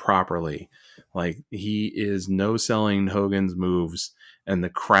done properly. Like, he is no-selling Hogan's moves and the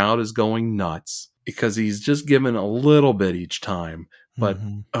crowd is going nuts because he's just given a little bit each time. But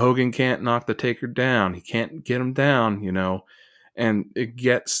Hogan can't knock the Taker down. He can't get him down, you know. And it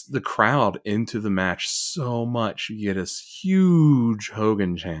gets the crowd into the match so much. You get this huge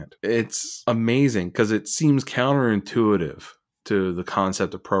Hogan chant. It's amazing because it seems counterintuitive to the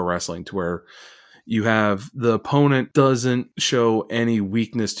concept of pro wrestling, to where you have the opponent doesn't show any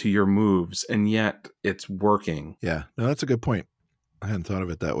weakness to your moves, and yet it's working. Yeah, no, that's a good point. I hadn't thought of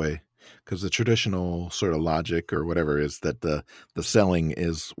it that way, because the traditional sort of logic or whatever is that the selling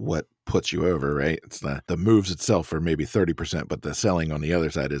is what puts you over, right? It's the moves itself are maybe 30%, but the selling on the other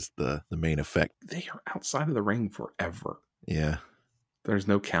side is the main effect. They are outside of the ring forever. Yeah. There's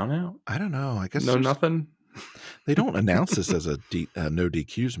no count out? I don't know. I guess no nothing? They don't announce this as a no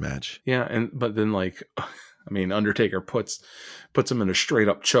DQs match. Yeah, but then, like, I mean, Undertaker puts him in a straight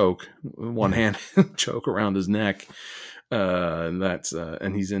up choke, one hand choke around his neck. And that's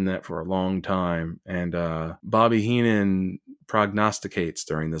and he's in that for a long time. And Bobby Heenan prognosticates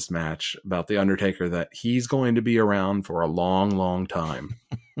during this match about the Undertaker that he's going to be around for a long, long time.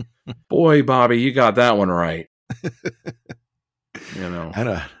 Boy, Bobby, you got that one right. You know, I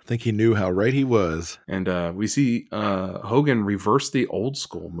don't think he knew how right he was. And we see Hogan reverse the old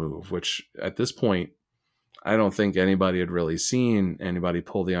school move, which at this point, I don't think anybody had really seen anybody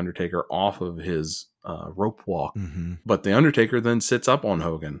pull the Undertaker off of his rope walk. Mm-hmm. But the Undertaker then sits up on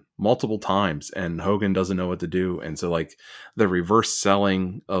Hogan multiple times, and Hogan doesn't know what to do. And so, like, the reverse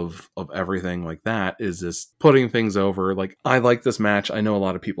selling of everything like that is just putting things over. Like, I like this match. I know a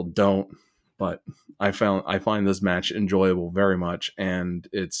lot of people don't, but I find this match enjoyable very much, and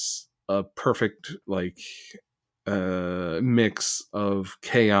it's a perfect mix of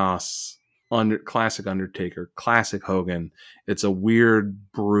chaos. Classic Undertaker, classic Hogan. It's a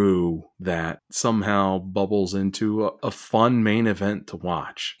weird brew that somehow bubbles into a fun main event to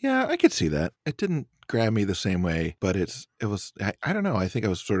watch. Yeah, I could see that. It didn't grab me the same way, but it was, I don't know. I think I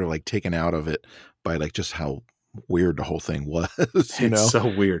was sort of like taken out of it by like just how weird the whole thing was. It's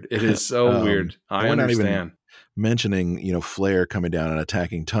so weird. It is so weird. I understand. Not even mentioning, Flair coming down and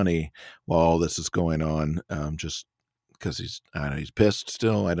attacking Tunney while all this is going on. Just because he's pissed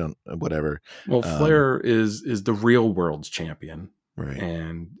still. Whatever. Well, Flair is the real world's champion. Right.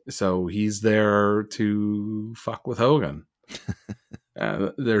 And so he's there to fuck with Hogan.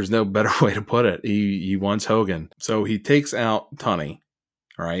 There's no better way to put it. He wants Hogan. So he takes out Tunney,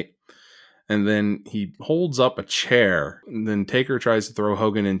 right? And then he holds up a chair. And then Taker tries to throw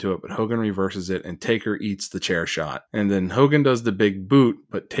Hogan into it, but Hogan reverses it, and Taker eats the chair shot. And then Hogan does the big boot,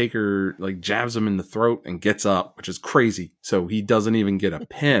 but Taker jabs him in the throat and gets up, which is crazy. So he doesn't even get a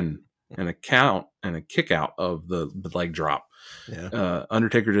pin and a count and a kick out of the leg drop. Yeah.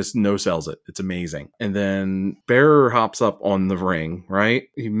 Undertaker just no-sells it. It's amazing. And then Bearer hops up on the ring, right?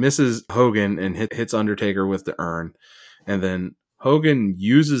 He misses Hogan and hits Undertaker with the urn. And then Hogan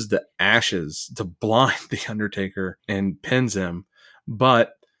uses the ashes to blind the Undertaker and pins him,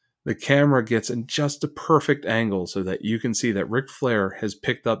 but the camera gets in just a perfect angle so that you can see that Ric Flair has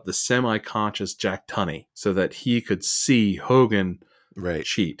picked up the semi-conscious Jack Tunney so that he could see Hogan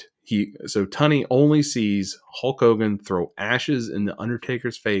cheat. So Tunney only sees Hulk Hogan throw ashes in the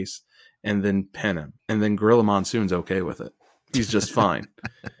Undertaker's face and then pin him. And then Gorilla Monsoon's okay with it. He's just fine.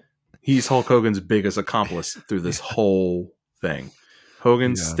 He's Hulk Hogan's biggest accomplice through this whole thing.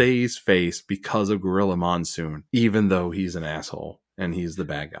 Hogan stays face because of Gorilla Monsoon, even though he's an asshole and he's the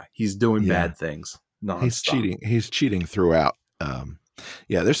bad guy. He's doing bad things. Non-stop. He's cheating throughout.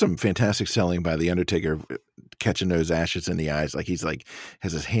 There's some fantastic selling by the Undertaker, catching those ashes in the eyes. Like he's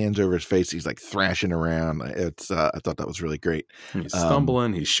has his hands over his face. He's thrashing around. It's I thought that was really great. He's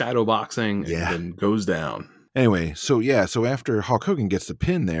stumbling. He's shadow boxing and then goes down. Anyway, so after Hulk Hogan gets the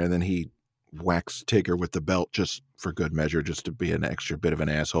pin there, then he whacks Taker with the belt just for good measure, just to be an extra bit of an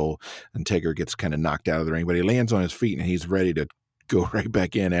asshole. And Taker gets kind of knocked out of the ring, but he lands on his feet and he's ready to go right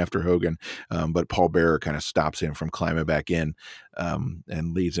back in after Hogan. But Paul Bearer kind of stops him from climbing back in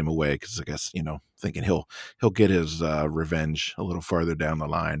and leads him away because I guess, thinking he'll get his revenge a little farther down the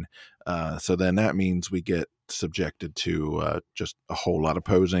line. So then that means we get subjected to just a whole lot of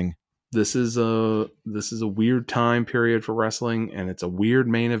posing. This is a weird time period for wrestling, and it's a weird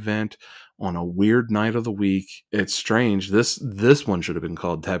main event on a weird night of the week. It's strange. This one should have been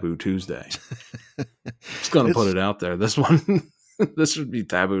called Taboo Tuesday. Just gonna put it out there. This one, this should be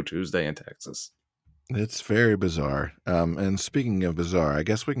Taboo Tuesday in Texas. It's very bizarre. And speaking of bizarre, I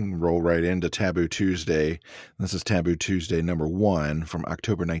guess we can roll right into Taboo Tuesday. This is Taboo Tuesday number 1 from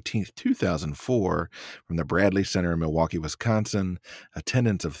October 19th, 2004, from the Bradley Center in Milwaukee, Wisconsin.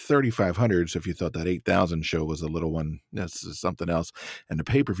 Attendance of 3,500. So if you thought that 8,000 show was a little one, this is something else. And the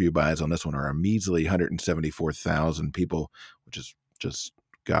pay-per-view buys on this one are a measly 174,000 people, which is just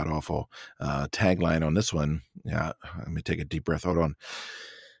god awful. Tagline on this one. Yeah, let me take a deep breath. Hold on.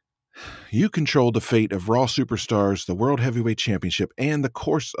 You control the fate of Raw superstars, the World Heavyweight Championship, and the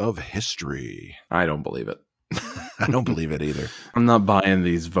course of history. I don't believe it. I don't believe it either. I'm not buying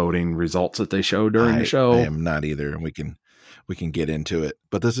these voting results that they show during the show. I am not either, and we can get into it.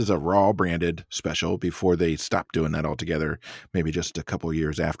 But this is a Raw branded special before they stopped doing that altogether, maybe just a couple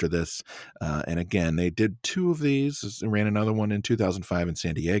years after this. And again, they did 2 of these. They ran another one in 2005 in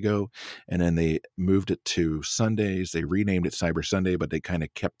San Diego, and then they moved it to Sundays. They renamed it Cyber Sunday, but they kind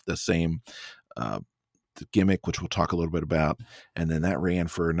of kept the same the gimmick, which we'll talk a little bit about. And then that ran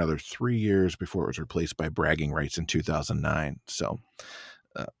for another 3 years before it was replaced by bragging rights in 2009. So,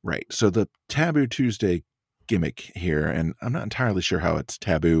 right. So the Taboo Tuesday gimmick here, and I'm not entirely sure how it's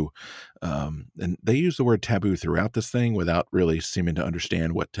taboo. And they use the word taboo throughout this thing without really seeming to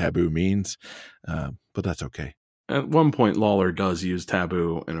understand what taboo means. But that's okay. At one point, Lawler does use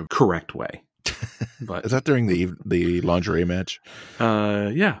taboo in a correct way. But is that during the lingerie match?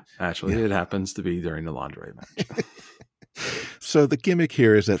 Yeah, actually, it happens to be during the lingerie match. So the gimmick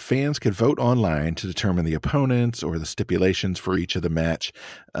here is that fans can vote online to determine the opponents or the stipulations for each of the match.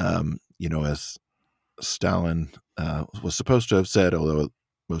 As Stalin was supposed to have said, although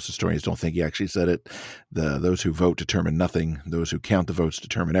most historians don't think he actually said it, those who vote determine nothing. Those who count the votes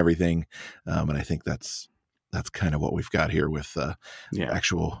determine everything. And I think that's kind of what we've got here with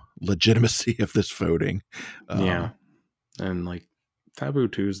actual legitimacy of this voting. And like Taboo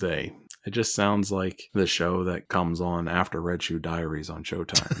Tuesday, it just sounds like the show that comes on after Red Shoe Diaries on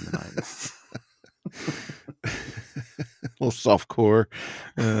Showtime. A little softcore.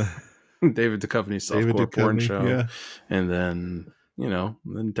 David Duchovny's softcore porn show. Yeah. And then,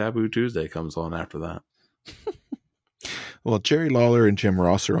 then Taboo Tuesday comes on after that. Well, Jerry Lawler and Jim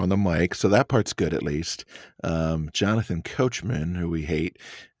Ross are on the mic, so that part's good at least. Jonathan Coachman, who we hate,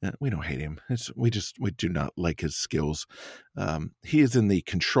 we don't hate him. We do not like his skills. He is in the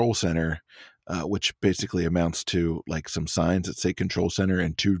control center, which basically amounts to like some signs that say control center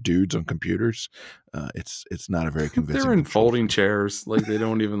and 2 dudes on computers. It's not a very convincing. They're in folding chairs. Like they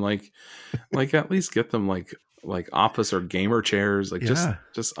don't even like at least get them like office or gamer chairs,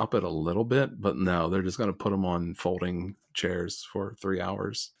 just up it a little bit. But no, they're just going to put them on folding chairs for 3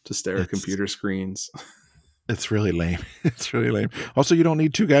 hours to stare at computer screens. It's really lame. It's really lame. Also, you don't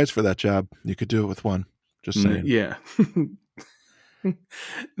need 2 guys for that job. You could do it with 1. Just saying. Yeah.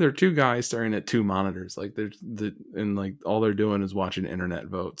 There are 2 guys staring at 2 monitors. Like and like all they're doing is watching internet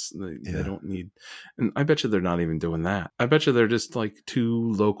votes. They don't need, and I bet you they're not even doing that. I bet you they're just like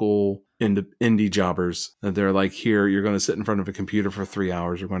 2 local indie jobbers that they're like, here, you're going to sit in front of a computer for 3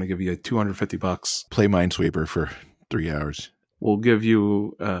 hours. We're going to give you $250. Play Minesweeper for 3 hours. We'll give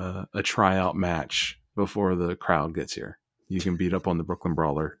you a tryout match before the crowd gets here. You can beat up on the Brooklyn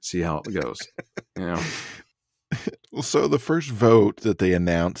Brawler, see how it goes. So the first vote that they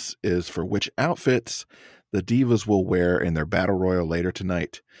announce is for which outfits the Divas will wear in their battle royal later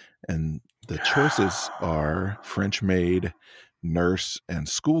tonight. And the choices are French maid, nurse, and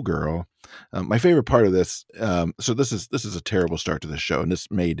schoolgirl. My favorite part of this, so this is a terrible start to the show, and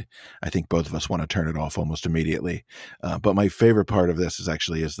this made, I think, both of us want to turn it off almost immediately. But my favorite part of this is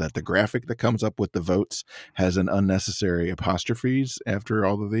that the graphic that comes up with the votes has an unnecessary apostrophes after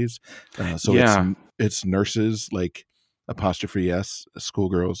all of these. It's nurses, like apostrophe S,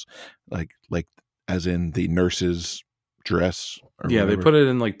 schoolgirls, like as in the nurse's dress. Or whatever. They put it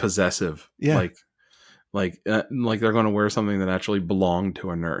in like possessive. Yeah. Like they're going to wear something that actually belonged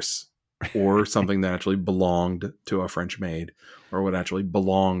to a nurse, or something that actually belonged to a French maid, or what actually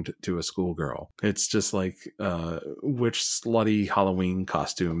belonged to a schoolgirl. It's just like, which slutty Halloween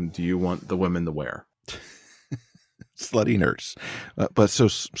costume do you want the women to wear? Slutty nurse. But so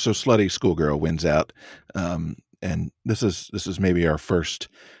slutty schoolgirl wins out. and this is maybe our first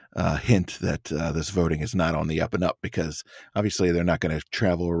hint that this voting is not on the up and up, because obviously they're not going to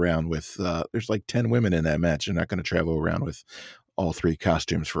travel around with. There's like 10 women in that match. They're not going to travel around with all 3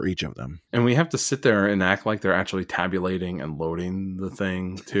 costumes for each of them. And we have to sit there and act like they're actually tabulating and loading the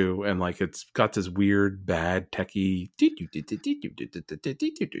thing too. And like it's got this weird, bad, techie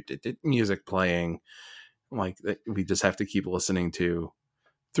music playing, like that we just have to keep listening to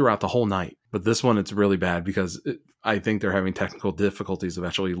throughout the whole night. But this one, it's really bad because I think they're having technical difficulties of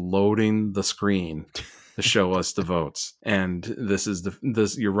actually loading the screen to show us the votes. And this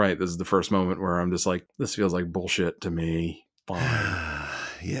you're right. This is the first moment where I'm just like, this feels like bullshit to me. Fine.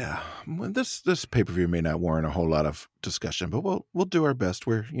 Yeah, well, this pay-per-view may not warrant a whole lot of discussion, but we'll do our best.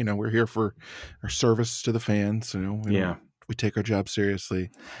 We're here for our service to the fans. We take our job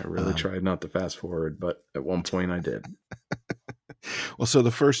seriously. I really tried not to fast forward, but at one point I did. Well, so the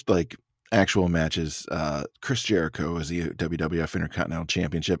first actual matches, Chris Jericho is the WWF Intercontinental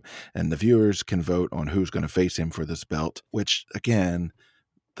Championship, and the viewers can vote on who's going to face him for this belt, which again,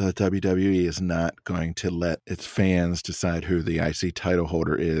 the WWE is not going to let its fans decide who the IC title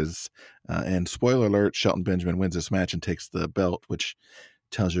holder is. And spoiler alert, Shelton Benjamin wins this match and takes the belt, which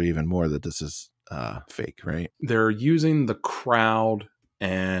tells you even more that this is fake, right? They're using the crowd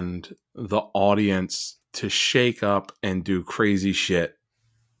and the audience to shake up and do crazy shit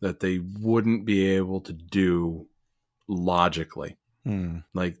that they wouldn't be able to do logically.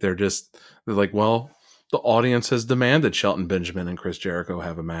 Like they're like, well, the audience has demanded Shelton Benjamin and Chris Jericho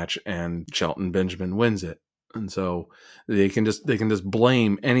have a match, and Shelton Benjamin wins it. And so they can just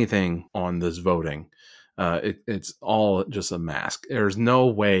blame anything on this voting. It's all just a mask. There's no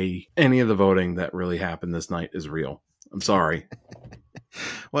way any of the voting that really happened this night is real. I'm sorry.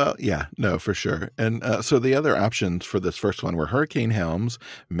 Well, yeah, no, for sure. And so the other options for this first one were Hurricane Helms,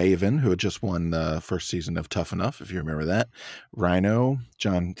 Maven, who had just won the first season of Tough Enough, if you remember that, Rhino,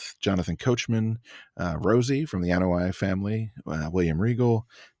 Jonathan Coachman, Rosie from the Anoa'i family, William Regal,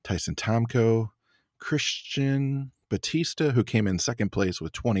 Tyson Tomko, Christian Batista, who came in second place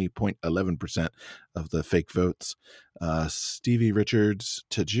with 20.11% of the fake votes, Stevie Richards,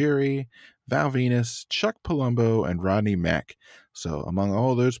 Tajiri, Val Venus, Chuck Palumbo, and Rodney Mack. So among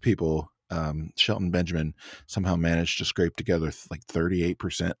all those people, Shelton Benjamin somehow managed to scrape together like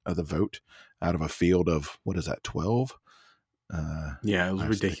 38% of the vote out of a field of, what is that, 12? Yeah, it was 5,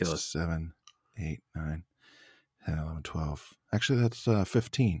 ridiculous. 6, 7, 8, 9, 10, 11, 12. Actually, that's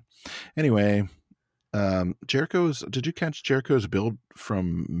 15. Anyway, did you catch Jericho's build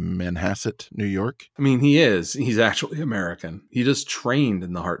from Manhasset, New York? I mean, he's actually American. He just trained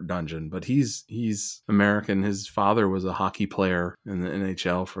in the Hart Dungeon, but he's American. His father was a hockey player in the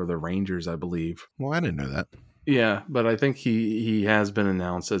NHL for the Rangers, I believe. Well, I didn't know that. Yeah, but I think he has been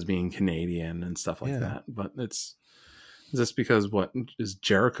announced as being Canadian and stuff like that. But it's just because what is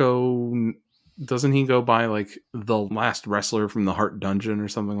Jericho? Doesn't he go by like the last wrestler from the Hart Dungeon or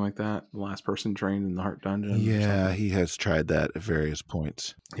something like that? The last person trained in the Hart Dungeon? Yeah, he has tried that at various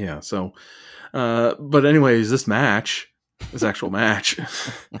points. Yeah, so, but anyways, this actual match,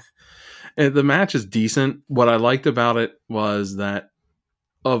 the match is decent. What I liked about it was that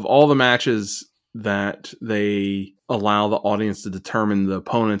of all the matches that they allow the audience to determine the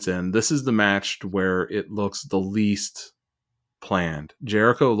opponents in, this is the match where it looks the least planned.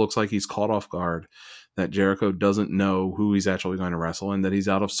 Jericho looks like he's caught off guard, that Jericho doesn't know who he's actually going to wrestle, and that he's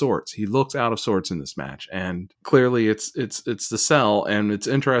out of sorts. He looks out of sorts in this match, and clearly it's the sell. And it's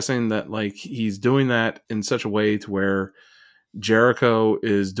interesting that like he's doing that in such a way to where Jericho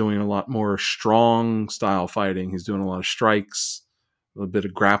is doing a lot more strong style fighting. He's doing a lot of strikes, a bit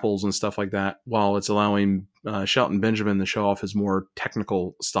of grapples and stuff like that, while it's allowing Shelton Benjamin to show off his more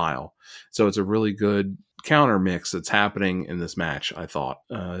technical style. So it's a really good counter mix that's happening in this match, I thought.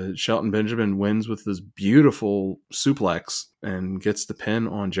 Shelton Benjamin wins with this beautiful suplex and gets the pin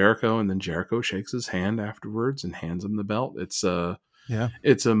on Jericho, and then Jericho shakes his hand afterwards and hands him the belt. It's a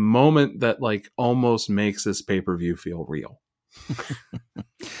moment that like almost makes this pay-per-view feel real.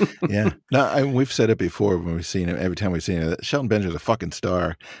 Yeah. No, we've said it before when we've seen it. Every time we've seen it, Shelton Benjamin's a fucking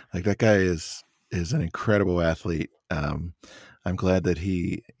star. Like that guy is an incredible athlete. I'm glad that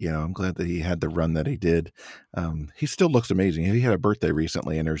he had the run that he did. He still looks amazing. He had a birthday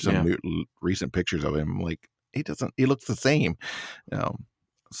recently, and there's some recent pictures of him. Like he looks the same.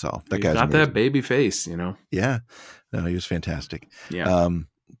 So that guy's got amazing. that baby face, Yeah. No, he was fantastic. Yeah.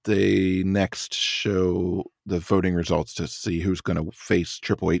 they next show the voting results to see who's going to face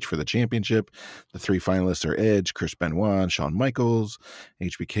Triple H for the championship. The 3 finalists are Edge, Chris Benoit, and Shawn Michaels.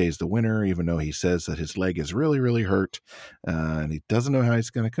 HBK is the winner, even though he says that his leg is really, really hurt, and he doesn't know how he's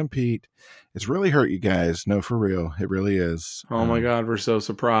going to compete. It's really hurt, you guys. No, for real. It really is. Oh my God, we're so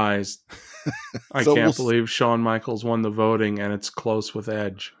surprised. I So can't believe Shawn Michaels won the voting and it's close with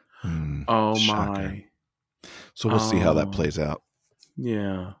Edge. Oh shocker. my. So we'll see how that plays out.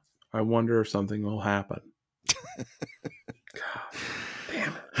 Yeah. I wonder if something will happen. God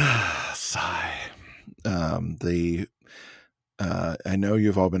damn it. Sigh. I know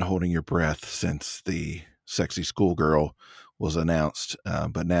you've all been holding your breath since the sexy schoolgirl was announced,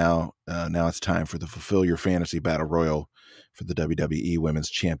 but now it's time for the Fulfill Your Fantasy Battle Royal for the WWE Women's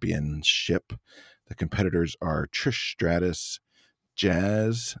Championship. The competitors are Trish Stratus,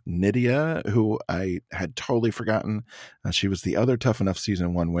 Jazz, Nydia, who I had totally forgotten. She was the other Tough Enough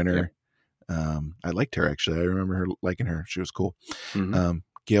Season 1 winner. Yep. I liked her, actually. I remember her liking her. She was cool. Mm-hmm.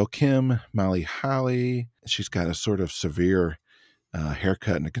 Gail Kim, Molly Holly. She's got a sort of severe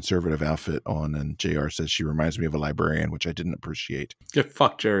haircut and a conservative outfit on, and JR says she reminds me of a librarian, which I didn't appreciate. Get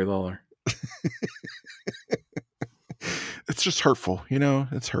fucked, Jerry Lawler. It's just hurtful,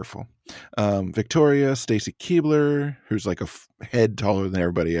 it's hurtful. Victoria, Stacy Keibler, who's like a head taller than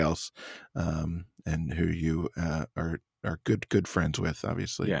everybody else, and who you are good friends with,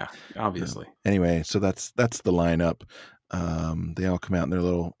 obviously. Yeah, obviously. Anyway, so that's the lineup. They all come out in their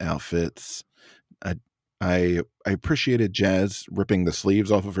little outfits. I appreciated Jazz ripping the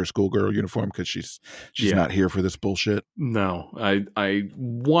sleeves off of her schoolgirl uniform because she's not here for this bullshit. No, I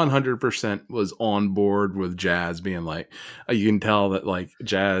 100% was on board with Jazz being like, you can tell that like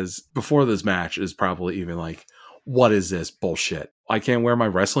Jazz before this match is probably even like, what is this bullshit? I can't wear my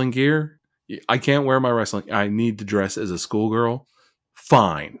wrestling gear. I need to dress as a schoolgirl.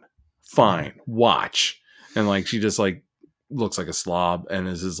 Fine. Watch. And like, she just like looks like a slob and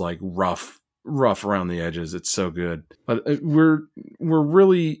is just like rough around the edges. It's so good. But we're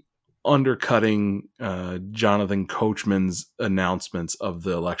really undercutting Jonathan Coachman's announcements of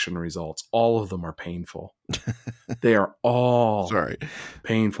the election results. All of them are painful. They are all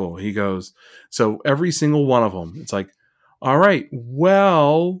painful. He goes, so every single one of them, it's like, all right,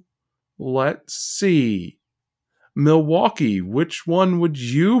 well, let's see. Milwaukee, which one would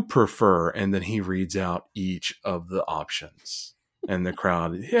you prefer? And then he reads out each of the options. And the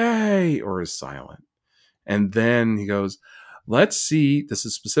crowd, yay, or is silent. And then he goes, let's see. This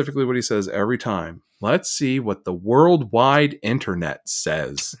is specifically what he says every time. Let's see what the worldwide internet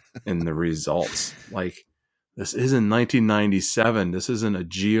says in the results. Like, this isn't 1997. This isn't a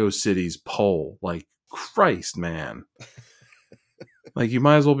GeoCities poll. Like, Christ, man. Like, you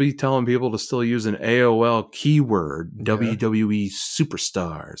might as well be telling people to still use an AOL keyword, WWE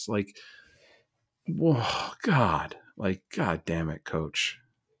superstars. Like, whoa, God. Like, God damn it, Coach.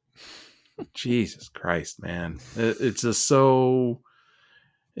 Jesus Christ, man. It's just so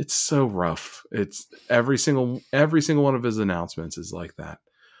rough. It's every single one of his announcements is like that.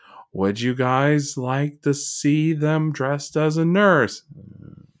 Would you guys like to see them dressed as a nurse?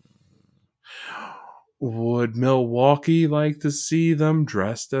 Would Milwaukee like to see them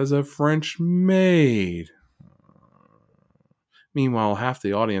dressed as a French maid? Meanwhile, half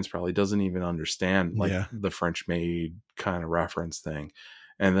the audience probably doesn't even understand the French maid kind of reference thing.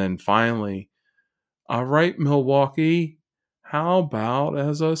 And then finally, all right, Milwaukee, how about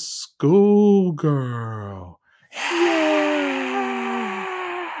as a schoolgirl?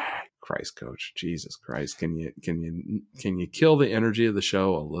 Christ, Coach, Jesus Christ, can you kill the energy of the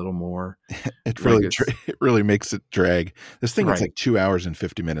show a little more? It really makes it drag. This thing is like 2 hours and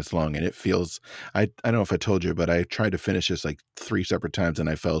 50 minutes long, and it feels. I don't know if I told you, but I tried to finish this like 3 separate times, and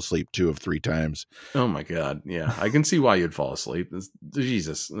I fell asleep 2 of 3 times. Oh my God, yeah, I can see why you'd fall asleep.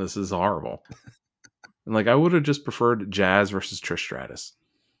 Jesus, this is horrible. And like, I would have just preferred Jazz versus Trish Stratus.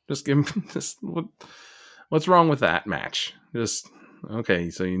 Just give him what's wrong with that match? Just. Okay,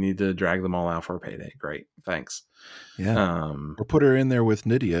 so you need to drag them all out for a payday. Great, thanks. Yeah, or put her in there with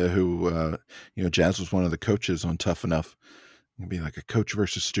Nydia, who Jazz was one of the coaches on Tough Enough. It'd be like a coach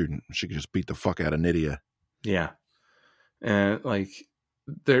versus student. She could just beat the fuck out of Nydia. Yeah, and like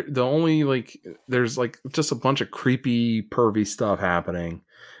there's like just a bunch of creepy, pervy stuff happening.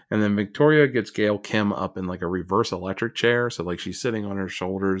 And then Victoria gets Gail Kim up in like a reverse electric chair. So like she's sitting on her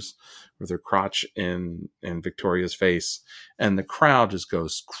shoulders with her crotch in Victoria's face. And the crowd just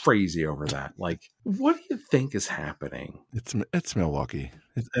goes crazy over that. Like, what do you think is happening? It's Milwaukee.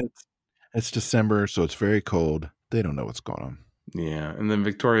 It's December, so it's very cold. They don't know what's going on. Yeah. And then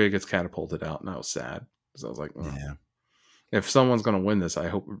Victoria gets catapulted out, and I was sad. Because I was like, oh. Yeah. If someone's going to win this, I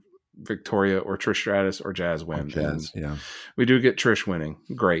hope Victoria or Trish Stratus or Jazz Or win. And Jazz, yeah. we do get Trish winning.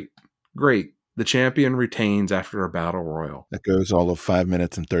 Great. The champion retains after a battle royal. That goes all of 5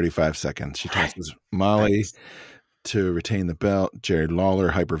 minutes and 35 seconds. She tosses Molly Nice. to retain the belt. Jerry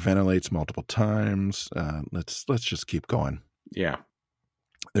Lawler hyperventilates multiple times. Let's just keep going. Yeah.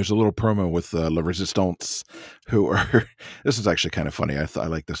 There's a little promo with La Resistance, who are this is actually kind of funny. I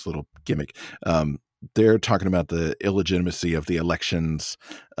like this little gimmick. They're talking about the illegitimacy of the elections,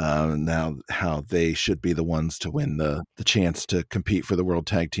 now how they should be the ones to win the chance to compete for the World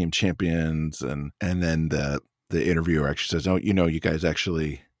Tag Team Champions, and then the interviewer actually says, "Oh, you guys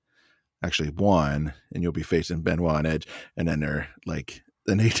actually won, and you'll be facing Benoit and Edge." And then they're like,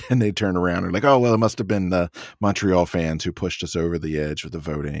 then they turn around and like, "Oh, well, it must have been the Montreal fans who pushed us over the edge with the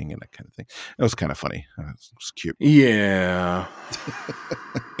voting and that kind of thing." It was kind of funny. It was cute. Yeah.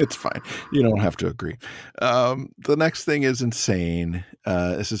 It's fine. You don't have to agree. The next thing is insane.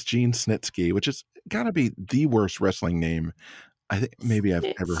 This is Gene Snitsky, which has got to be the worst wrestling name I think maybe I've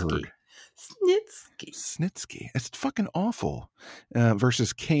ever heard. Snitsky. It's fucking awful.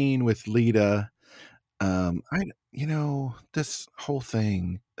 Versus Kane with Lita. This whole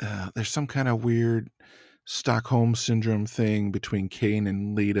thing, there's some kind of weird Stockholm syndrome thing between Kane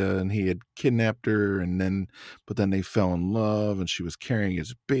and Lita, and he had kidnapped her, but then they fell in love, and she was carrying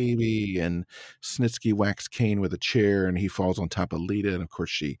his baby, and Snitsky whacks Kane with a chair, and he falls on top of Lita, and of course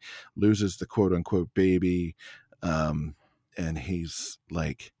she loses the quote unquote baby, and he's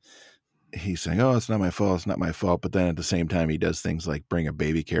saying, "Oh, it's not my fault," but then at the same time he does things like bring a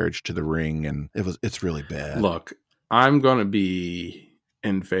baby carriage to the ring, and it's really bad. Look, I'm going to be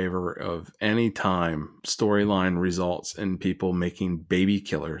in favor of any time storyline results in people making baby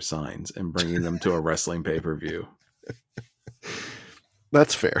killer signs and bringing them to a wrestling pay-per-view.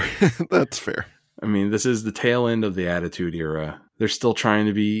 That's fair. That's fair. I mean, this is the tail end of the Attitude Era. They're still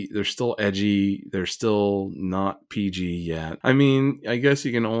they're still edgy. They're still not PG yet. I mean, I guess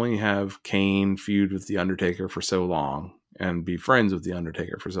you can only have Kane feud with The Undertaker for so long and be friends with The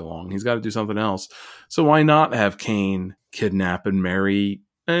Undertaker for so long. He's got to do something else. So why not have Kane kidnap and marry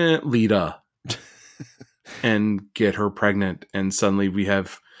Lita and get her pregnant? And suddenly we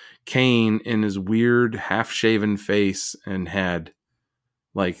have Kane in his weird half-shaven face and head.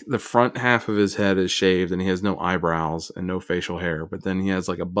 Like the front half of his head is shaved and he has no eyebrows and no facial hair, but then he has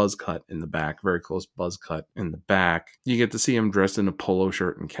like a buzz cut in the back, very close buzz cut in the back. You get to see him dressed in a polo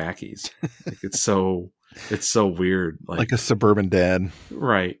shirt and khakis. Like it's so weird. Like a suburban dad.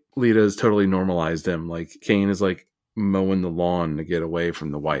 Right. Lita has totally normalized him. Like Kane is like mowing the lawn to get away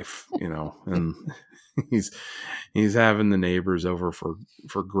from the wife, and he's having the neighbors over for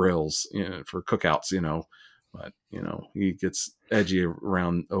grills, for cookouts, but he gets edgy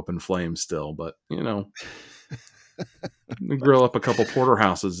around open flames still, but grill up a couple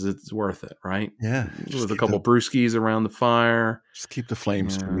porterhouses, it's worth it, right? Yeah, with a couple brewskis around the fire. Just keep the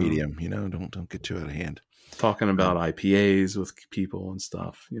flames to medium, don't get too out of hand. Talking about IPAs with people and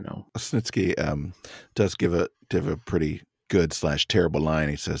stuff, Snitsky does give a pretty good / terrible line.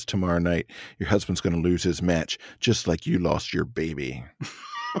 He says, "Tomorrow night your husband's going to lose his match just like you lost your baby."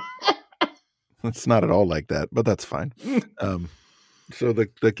 It's not at all like that, but that's fine. So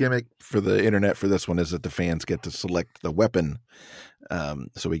the gimmick for the internet for this one is that the fans get to select the weapon.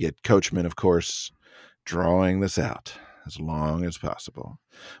 So we get Coachman, of course, drawing this out as long as possible.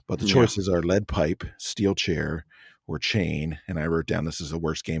 But the choices are lead pipe, steel chair, or chain. And I wrote down this is the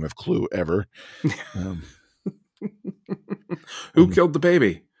worst game of Clue ever. Who killed the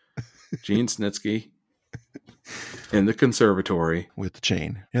baby? Gene Snitsky. In the conservatory. With the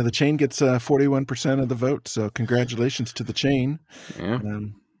chain. Yeah, the chain gets 41% of the vote, so congratulations to the chain. Yeah.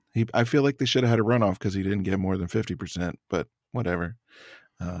 I feel like they should have had a runoff because he didn't get more than 50%, but whatever.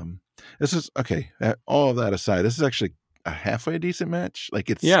 This is, okay, all of that aside, this is actually a halfway decent match.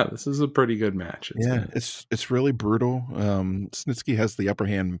 This is a pretty good match. It's really brutal. Snitsky has the upper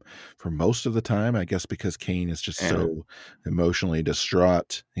hand for most of the time, I guess, because Kane is just so emotionally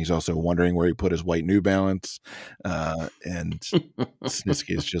distraught. He's also wondering where he put his white New Balance, and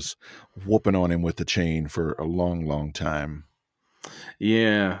Snitsky is just whooping on him with the chain for a long, long time.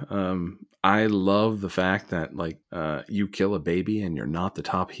 Yeah, I love the fact that you kill a baby and you're not the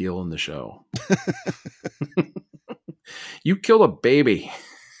top heel in the show. You kill a baby.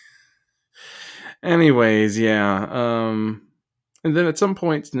 Anyways, yeah. And then at some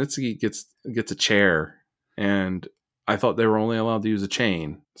point, Snitsky gets a chair, and I thought they were only allowed to use a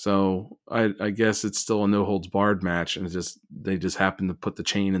chain. So I guess it's still a no holds barred match, and they just happen to put the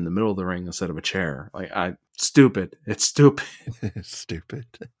chain in the middle of the ring instead of a chair. Stupid. It's stupid. Stupid.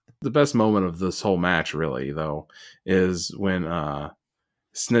 The best moment of this whole match, really, though, is when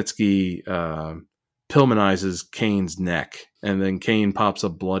Snitsky Pillmanizes Kane's neck, and then Kane pops a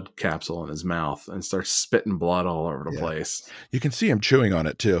blood capsule in his mouth and starts spitting blood all over the Yeah. place. You can see him chewing on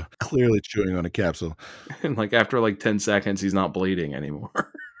it too. Clearly chewing on a capsule. And like after like 10 seconds, he's not bleeding anymore.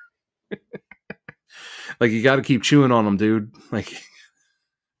 Like, you got to keep chewing on him, dude. Like,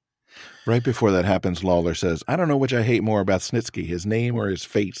 right before that happens, Lawler says, "I don't know which I hate more about Snitsky, his name or his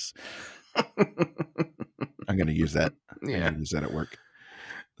face." I'm going to use that. Yeah. I'm going to use that at work.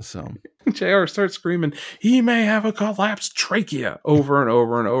 So JR starts screaming, "He may have a collapsed trachea," over and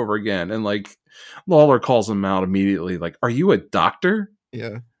over and over again. And like, Lawler calls him out immediately, like, "Are you a doctor?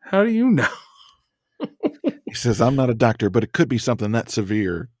 yeah. How do you know?" He says, "I'm not a doctor, but it could be something that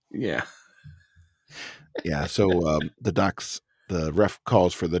severe." Yeah. Yeah. So the ref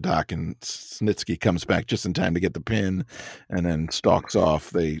calls for the doc, and Snitsky comes back just in time to get the pin and then stalks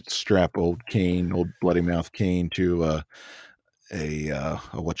off. They strap old bloody mouth Kane to a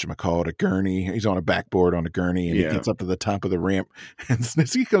whatchamacallit, a gurney. He's on a backboard on a gurney, and he gets up to the top of the ramp, and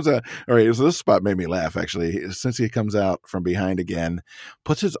Snitsky comes out. All right, so this spot made me laugh, actually. Snitsky comes out from behind again,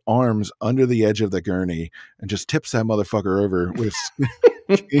 puts his arms under the edge of the gurney, and just tips that motherfucker over with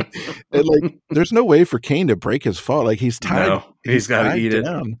and like, there's no way for Kane to break his fall. Like, he's tied. No, he's got to eat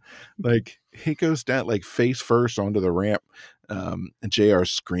down. Like, he goes down like face first onto the ramp. And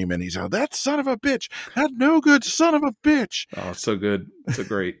JR's screaming. He's like, "That son of a bitch! That no good son of a bitch!" Oh, it's so good. It's so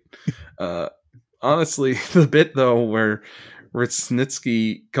great. Honestly, the bit though where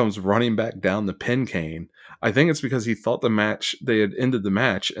Snitsky comes running back down the pin Kane, I think it's because he thought they had ended the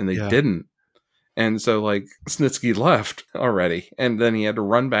match, and they didn't. And so, like, Snitsky left already, and then he had to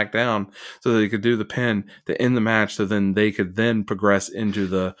run back down so that he could do the pin to end the match, so then they could then progress into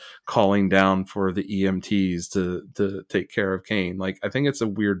the calling down for the EMTs to take care of Kane. Like, I think it's a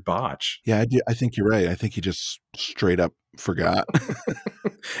weird botch. Yeah, I think you're right. I think he just straight up forgot.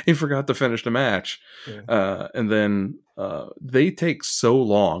 He forgot to finish the match. Yeah. And then they take so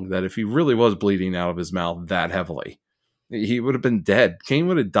long that if he really was bleeding out of his mouth that heavily, he would have been dead. Kane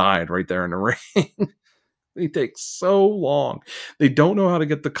would have died right there in the ring. They take so long. They don't know how to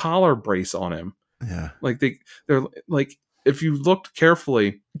get the collar brace on him. Yeah. Like they're like, if you looked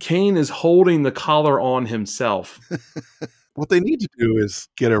carefully, Kane is holding the collar on himself. What they need to do is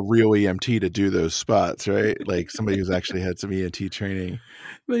get a real EMT to do those spots, right? Like somebody who's actually had some EMT training.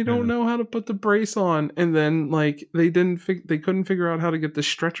 They don't know how to put the brace on, and then like they couldn't figure out how to get the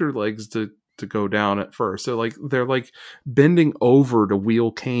stretcher legs to go down at first. So like they're like bending over to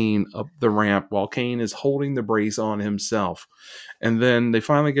wheel Kane up the ramp while Kane is holding the brace on himself. And then they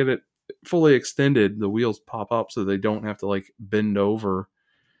finally get it fully extended. The wheels pop up so they don't have to like bend over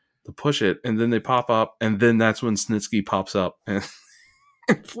to push it. And then they pop up, and then that's when Snitsky pops up and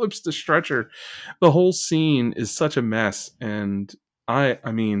flips the stretcher. The whole scene is such a mess, and I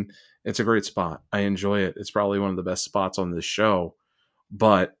mean, it's a great spot. I enjoy it. It's probably one of the best spots on this show.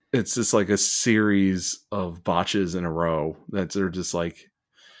 But it's just like a series of botches in a row that are just like,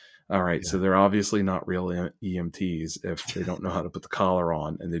 all right, so they're obviously not real EMTs if they don't know how to put the collar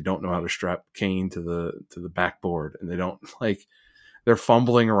on, and they don't know how to strap Kane to the backboard, and they don't like, they're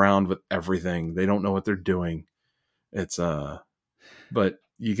fumbling around with everything. They don't know what they're doing. It's but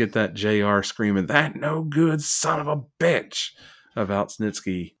you get that JR screaming, "That no good son of a bitch," about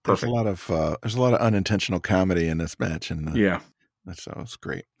Snitsky. Perfect. There's a lot of unintentional comedy in this match, and so it's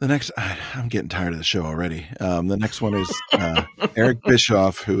great. The next, I'm getting tired of the show already. The next one is Eric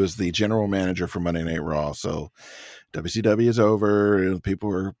Bischoff, who is the general manager for Monday Night Raw. So WCW is over.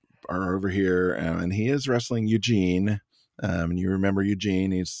 People are over here, and he is wrestling Eugene. And you remember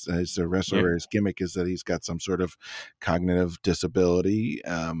Eugene? He's a wrestler. Yeah. His gimmick is that he's got some sort of cognitive disability.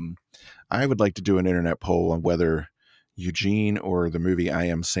 I would like to do an internet poll on whether Eugene or the movie I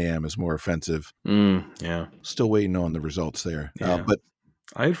Am Sam is more offensive. Yeah. Still waiting on the results there. Yeah. But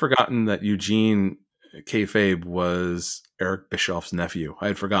I had forgotten that Eugene kayfabe was Eric Bischoff's nephew. I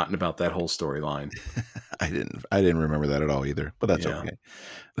had forgotten about that whole storyline. I didn't remember that at all either, but that's okay.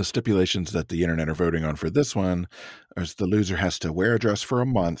 The stipulations that the internet are voting on for this one is the loser has to wear a dress for a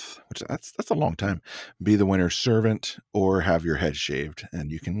month, which that's a long time, be the winner's servant, or have your head shaved.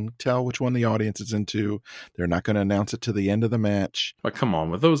 And you can tell which one the audience is into. They're not going to announce it to the end of the match. But come on,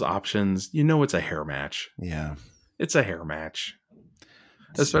 with those options, you know it's a hair match. Yeah. It's a hair match.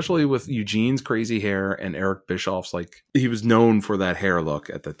 Especially with Eugene's crazy hair and Eric Bischoff's, like, he was known for that hair look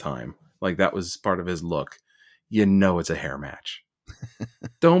at the time. Like, that was part of his look. You know it's a hair match.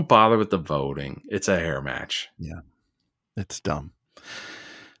 Don't bother with the voting. It's a hair match. Yeah. It's dumb.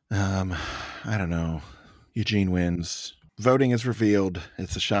 I don't know. Eugene wins. voting is revealed.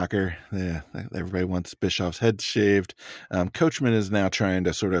 It's a shocker. Yeah, everybody wants Bischoff's head shaved. Coachman is now trying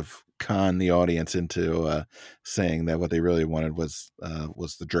to sort of con the audience into saying that what they really wanted was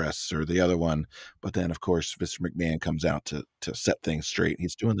the dress or the other one. But then, of course, Mr. McMahon comes out to set things straight.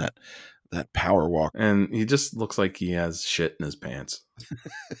 He's doing that power walk. And he just looks like he has shit in his pants.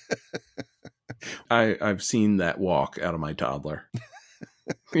 I've seen that walk out of my toddler.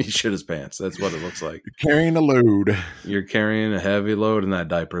 He shit his pants. That's what it looks like. You're carrying a load. You're carrying a heavy load in that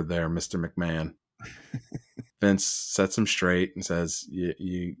diaper there, Mr. McMahon. Vince sets him straight and says,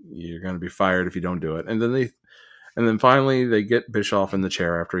 you're going to be fired if you don't do it. And then finally they get Bischoff in the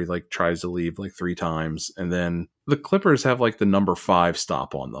chair after he like tries to leave like 3 times. And then the Clippers have like the number 5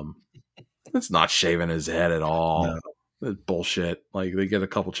 stop on them. It's not shaving his head at all. No. That's bullshit. Like they get a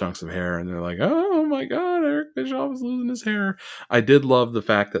couple chunks of hair and they're like, oh my God, Eric Bischoff is losing his hair. I did love the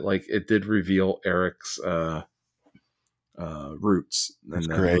fact that like it did reveal Eric's roots and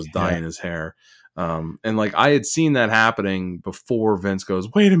that it was dyeing his hair. And like I had seen that happening before Vince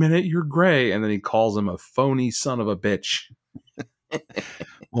goes, wait a minute, you're gray. And then he calls him a phony son of a bitch.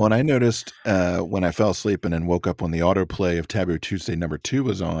 Well, and I noticed when I fell asleep and then woke up when the autoplay of Taboo Tuesday number 2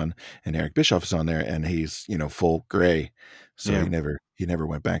 was on, and Eric Bischoff is on there, and he's full gray, so he never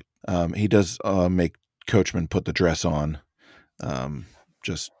went back. He does make Coachman put the dress on,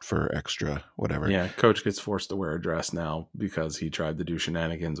 just for extra whatever. Yeah, Coach gets forced to wear a dress now because he tried to do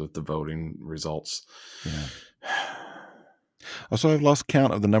shenanigans with the voting results. Yeah. Also, I've lost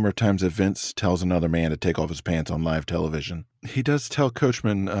count of the number of times that Vince tells another man to take off his pants on live television. He does tell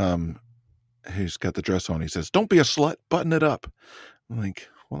Coachman, who's got the dress on, he says, "Don't be a slut, button it up." I'm like,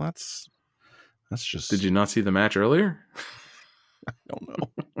 well, that's just... Did you not see the match earlier? I don't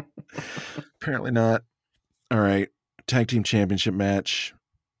know. Apparently not. All right. Tag team championship match.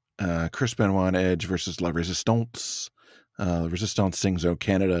 Chris Benoit and Edge versus La Resistance. Resistance sings "O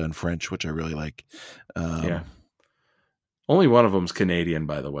Canada" in French, which I really like. Yeah. Only one of them's Canadian,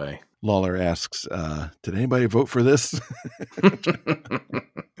 by the way. Lawler asks, did anybody vote for this?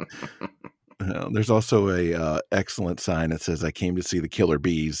 There's also a excellent sign that says, "I came to see the Killer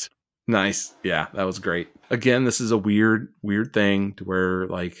Bees." Nice. Yeah, that was great. Again, this is a weird thing to where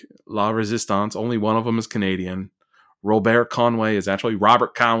like La Resistance, only one of them is Canadian. Robert Conway is actually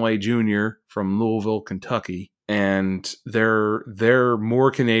Robert Conway Jr. from Louisville, Kentucky. And they're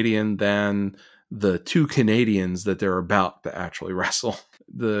more Canadian than the 2 Canadians that they're about to actually wrestle.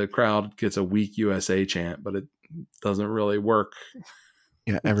 The crowd gets a weak USA chant, but it doesn't really work.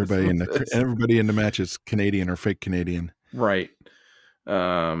 Yeah, everybody in the match is Canadian or fake Canadian. Right.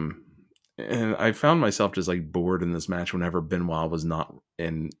 And I found myself just like bored in this match whenever Benoit was not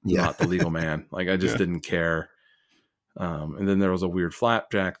the legal man. Like I just didn't care. And then there was a weird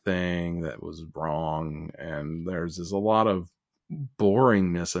flapjack thing that was wrong. And there's just a lot of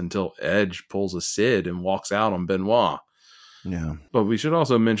boringness until Edge pulls a Sid and walks out on Benoit. Yeah. But we should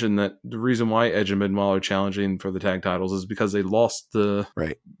also mention that the reason why Edge and Benoit are challenging for the tag titles is because they lost the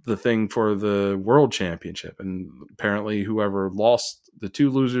thing for the world championship. And apparently whoever lost, the 2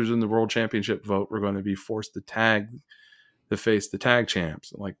 losers in the world championship vote, were going to be forced to face the tag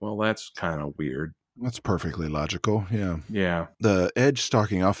champs. Like, well, that's kind of weird. That's perfectly logical. Yeah. Yeah. The Edge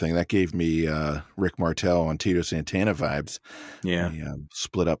stalking off thing, that gave me Rick Martel on Tito Santana vibes. Yeah. He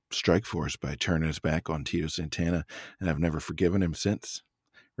split up Strikeforce by turning his back on Tito Santana, and I've never forgiven him since.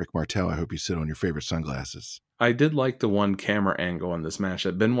 Rick Martel, I hope you sit on your favorite sunglasses. I did like the one camera angle in this match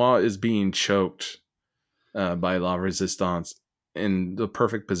that Benoit is being choked by La Resistance in the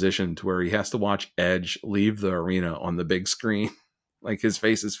perfect position to where he has to watch Edge leave the arena on the big screen. Like his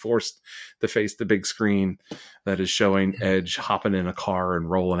face is forced to face the big screen that is showing Edge hopping in a car and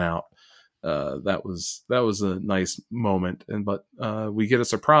rolling out. That was a nice moment. But we get a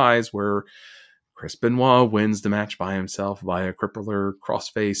surprise where Chris Benoit wins the match by himself via crippler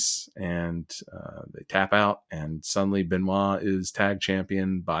crossface, and they tap out, and suddenly Benoit is tag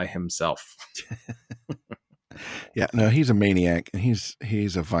champion by himself. Yeah, no, he's a maniac, and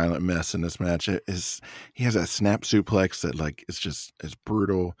he's a violent mess in this match. He has a snap suplex that like it's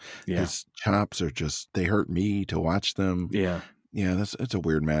brutal. Yeah. His chops are they hurt me to watch them. Yeah. Yeah, it's a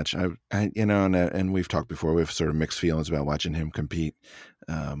weird match. And we've talked before. We have sort of mixed feelings about watching him compete.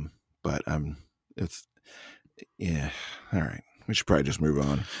 But all right. We should probably just move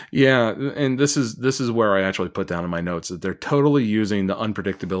on. Yeah, and this is where I actually put down in my notes that they're totally using the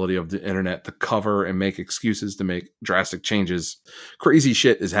unpredictability of the internet to cover and make excuses to make drastic changes. Crazy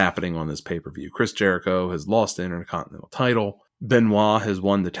shit is happening on this pay-per-view. Chris Jericho has lost the Intercontinental title. Benoit has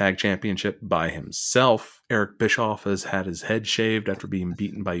won the tag championship by himself. Eric Bischoff has had his head shaved after being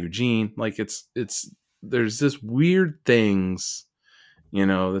beaten by Eugene. Like it's there's this weird things,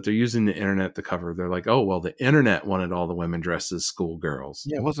 that they're using the internet to cover. They're like, oh, well, the internet wanted all the women dressed as schoolgirls.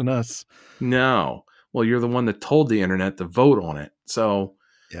 Yeah, it wasn't us. No. Well, you're the one that told the internet to vote on it. So,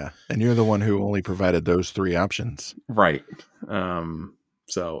 Yeah, and you're the one who only provided those 3 options. right.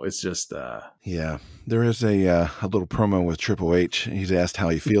 So it's just Yeah, there is a little promo with Triple H. He's asked how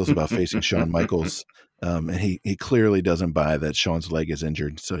he feels about facing Shawn Michaels, and he clearly doesn't buy that Shawn's leg is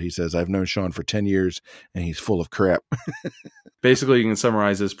injured. So he says, "I've known Shawn for 10 years, and he's full of crap." basically you can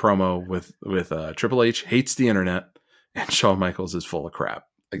summarize this promo with Triple H hates the internet and Shawn Michaels is full of crap.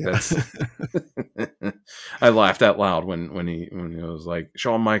 Like that's I laughed out loud when he was like,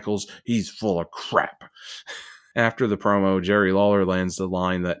 Shawn Michaels, he's full of crap. After the promo, Jerry Lawler lands the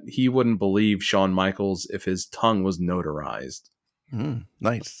line that he wouldn't believe Shawn Michaels if his tongue was notarized.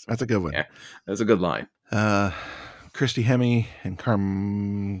 Nice. That's a good one. Yeah, that's a good line. Christy Hemme and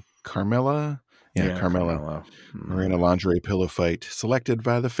Carmella. Yeah, Carmella. We're in a lingerie pillow fight selected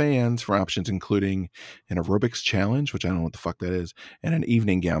by the fans for options including an aerobics challenge, which I don't know what the fuck that is, and an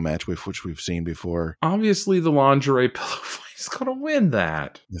evening gown match, which we've seen before. Obviously, the lingerie pillow fight is going to win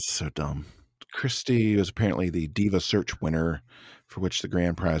that. It's so dumb. Christy was apparently the Diva Search winner, for which the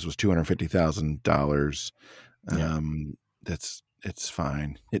grand prize was $250,000. It's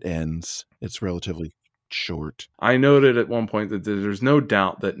fine. It ends. It's relatively short. I noted at one point that there's no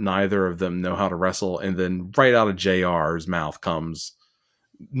doubt that neither of them know how to wrestle, and then right out of JR's mouth comes,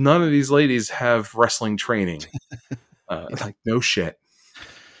 none of these ladies have wrestling training. Like, no shit.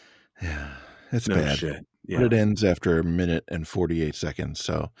 Yeah, it's no bad. Shit. Yeah. But it ends after a minute and 48 seconds,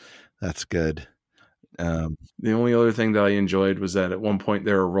 so that's good. The only other thing that I enjoyed was that at one point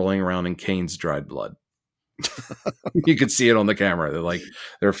they were rolling around in Kane's dried blood. You could see it on the camera. They're like,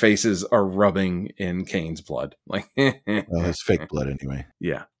 their faces are rubbing in Kane's blood. Like, well, it's fake blood anyway.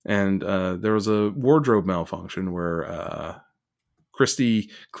 Yeah. And there was a wardrobe malfunction where Christy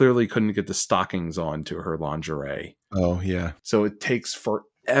clearly couldn't get the stockings on to her lingerie. Oh, yeah. So it takes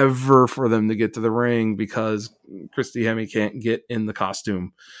forever for them to get to the ring because Christy Hemme can't get in the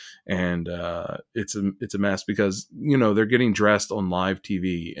costume. And it's a mess because, they're getting dressed on live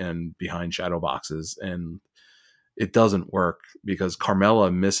TV and behind shadow boxes, and it doesn't work because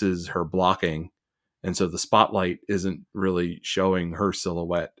Carmella misses her blocking. And so the spotlight isn't really showing her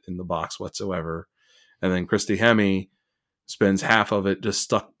silhouette in the box whatsoever. And then Christy Hemme spends half of it just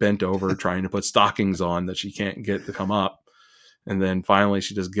stuck bent over trying to put stockings on that she can't get to come up. And then finally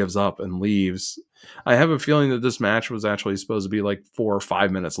she just gives up and leaves. I have a feeling that this match was actually supposed to be like 4 or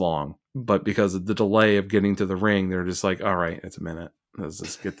 5 minutes long. But because of the delay of getting to the ring, they're just like, all right, it's a minute. Let's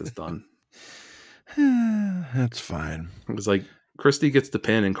just get this done. That's fine. It was like Christy gets the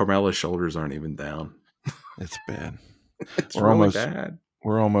pin and Carmella's shoulders aren't even down. It's bad. It's really bad.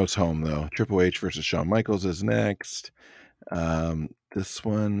 We're almost home, though. Triple H versus Shawn Michaels is next. This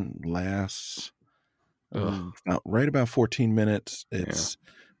one lasts right about 14 minutes. It's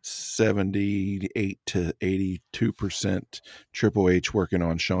 78 to 82% Triple H working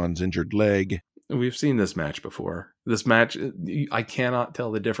on Shawn's injured leg. We've seen this match before. This match, I cannot tell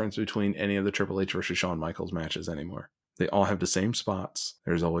the difference between any of the Triple H versus Shawn Michaels matches anymore. They all have the same spots.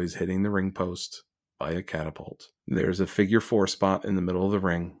 There's always hitting the ring post by a catapult. There's a figure 4 spot in the middle of the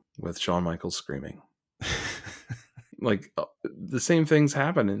ring with Shawn Michaels screaming. Like, the same things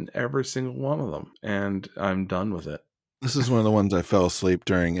happen in every single one of them, and I'm done with it. This is one of the ones I fell asleep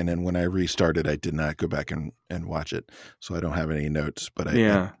during, and then when I restarted, I did not go back and watch it, so I don't have any notes, but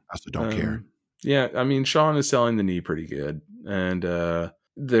I also don't care. Yeah, I mean, Shawn is selling the knee pretty good, and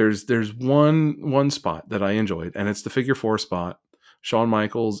there's one spot that I enjoyed, and it's the figure 4 spot. Shawn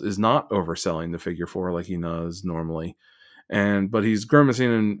Michaels is not overselling the figure 4 like he does normally, but he's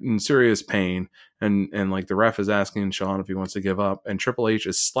grimacing in serious pain, and like the ref is asking Shawn if he wants to give up, and Triple H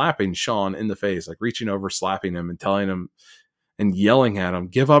is slapping Shawn in the face, like reaching over, slapping him, and telling him and yelling at him,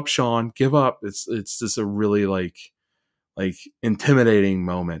 "Give up, Shawn, give up!" It's just a really like intimidating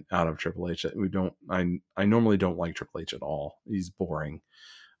moment out of Triple H that I normally don't like Triple H at all. He's boring.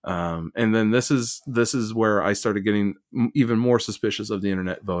 And then this is where I started getting even more suspicious of the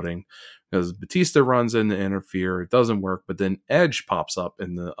internet voting, because Batista runs in to interfere. It doesn't work, but then Edge pops up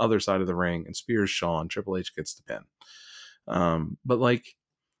in the other side of the ring and spears Shawn. Triple H gets the pin. But like,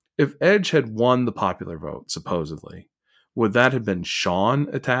 if Edge had won the popular vote, supposedly, would that have been Shawn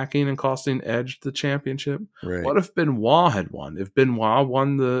attacking and costing Edge the championship? Right. What if Benoit had won? If Benoit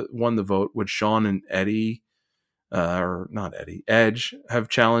won the vote, would Shawn and Eddie, or not Eddie, Edge have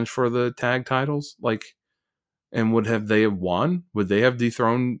challenged for the tag titles? Like, and they have won? Would they have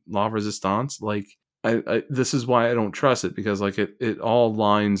dethroned La Resistance? Like, this is why I don't trust it, because like it all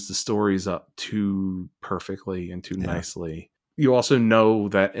lines the stories up too perfectly and too Yeah. nicely. You also know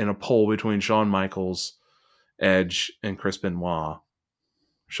that in a poll between Shawn Michaels, Edge, and Chris Benoit,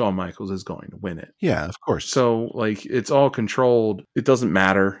 Shawn Michaels is going to win it. Yeah, of course. So like it's all controlled. It doesn't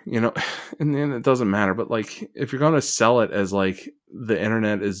matter, you know. In the end, it doesn't matter. But like if you're going to sell it as like the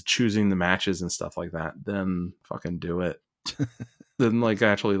internet is choosing the matches and stuff like that, then fucking do it. Then like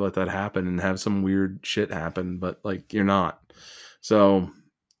actually let that happen and have some weird shit happen. But like you're not. So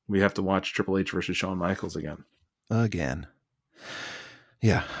we have to watch Triple H versus Shawn Michaels again. Again.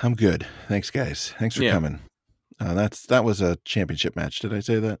 Yeah, I'm good. Thanks, guys. Thanks for Yeah. coming. That was a championship match. Did I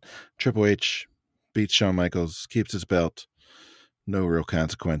say that? Triple H beats Shawn Michaels, keeps his belt. No real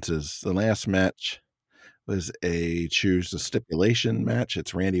consequences. The last match was a choose the stipulation match.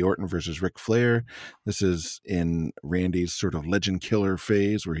 It's Randy Orton versus Ric Flair. This is in Randy's sort of legend killer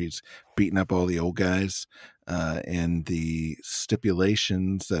phase where he's beating up all the old guys. And the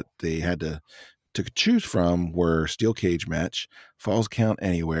stipulations that they had to choose from were steel cage match, falls count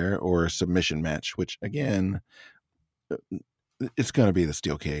anywhere, or a submission match, which again, it's going to be the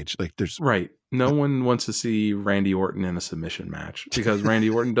steel cage. Like there's right. No one wants to see Randy Orton in a submission match because Randy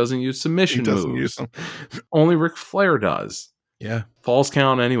Orton doesn't use submission moves. Only Ric Flair does. Yeah. Falls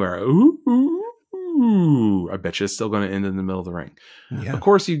count anywhere. Ooh. I bet you it's still going to end in the middle of the ring. Yeah. Of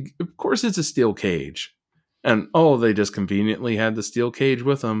course it's a steel cage. And they just conveniently had the steel cage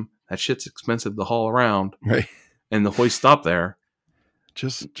with them. That shit's expensive to haul around. Right. And the hoist up there.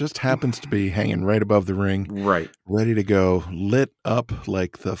 Just happens to be hanging right above the ring. Right. Ready to go. Lit up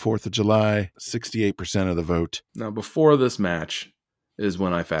like the 4th of July. 68% of the vote. Now, before this match is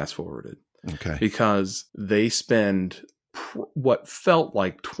when I fast forwarded. Okay. Because they spend what felt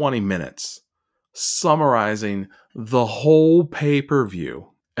like 20 minutes summarizing the whole pay-per-view,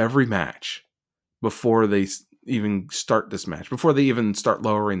 every match, before they even start this match, before they even start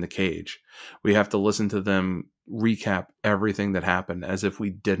lowering the cage. We have to listen to them recap everything that happened as if we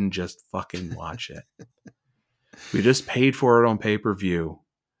didn't just fucking watch it. We just paid for it on pay-per-view.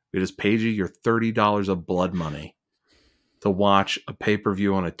 We just paid you your $30 of blood money to watch a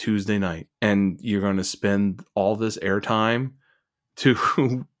pay-per-view on a Tuesday night, and you're going to spend all this airtime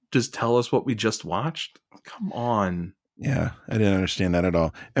to just tell us what we just watched? Come on. Yeah, I didn't understand that at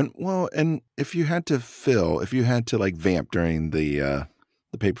all. And if you had to like vamp during the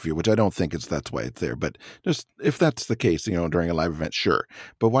pay-per-view, which I don't think that's why it's there, but just if that's the case, during a live event, sure.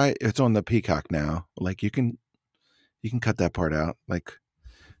 But why it's on the Peacock now? Like you can cut that part out. Like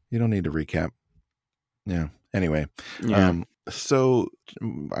you don't need to recap. Yeah. Anyway, Yeah. So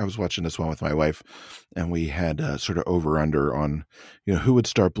I was watching this one with my wife, and we had sort of over under on, who would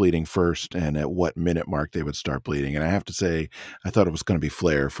start bleeding first and at what minute mark they would start bleeding. And I have to say, I thought it was going to be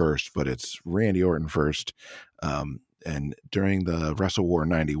Flair first, but it's Randy Orton first. And during the Wrestle War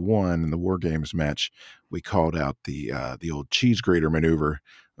 91 and the War Games match, we called out the old cheese grater maneuver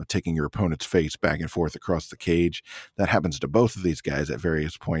of taking your opponent's face back and forth across the cage. That happens to both of these guys at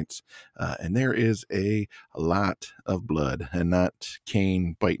various points. And there is a lot of blood, and not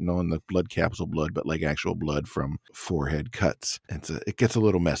Kane biting on the blood capsule blood, but like actual blood from forehead cuts. It gets a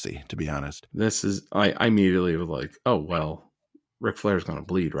little messy, to be honest. I immediately was like, oh, well, Ric Flair's going to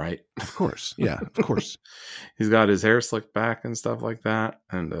bleed, right? Of course. Yeah, of course. He's got his hair slicked back and stuff like that.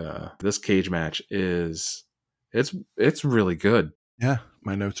 And this cage match it's really good. Yeah,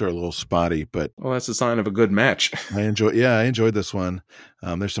 my notes are a little spotty, but well, that's a sign of a good match. I enjoyed this one.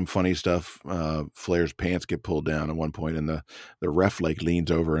 There's some funny stuff. Flair's pants get pulled down at one point, and the ref like leans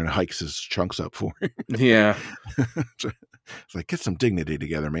over and hikes his chunks up for him. Yeah. It's like, get some dignity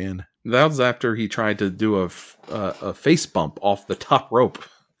together, man. That was after he tried to do a face bump off the top rope.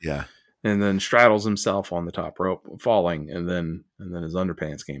 Yeah. And then straddles himself on the top rope, falling, and then his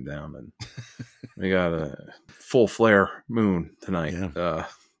underpants came down, and we got a full Flair moon tonight. Yeah.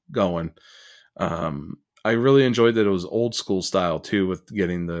 Going. I really enjoyed that it was old school style too, with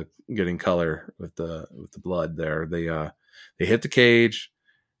getting color with the blood there. They hit the cage,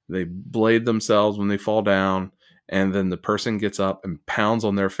 they blade themselves when they fall down, and then the person gets up and pounds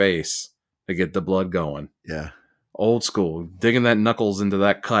on their face to get the blood going. Yeah. Old school, digging that knuckles into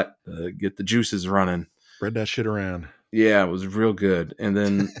that cut, get the juices running. Spread that shit around. Yeah, it was real good. And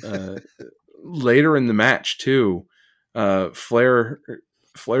then later in the match too, Flair's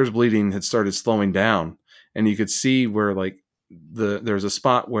bleeding had started slowing down, and you could see where like there's a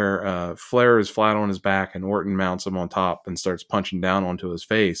spot where Flair is flat on his back and Orton mounts him on top and starts punching down onto his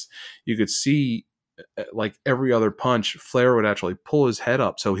face. You could see like every other punch, Flair would actually pull his head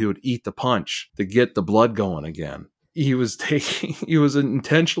up so he would eat the punch to get the blood going again. He was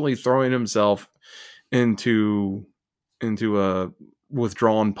intentionally throwing himself into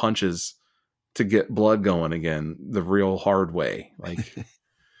withdrawn punches to get blood going again the real hard way. Like,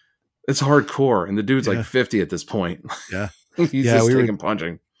 it's hardcore, and the dude's like Yeah. 50 at this point. Yeah. He's Yeah, just we were taking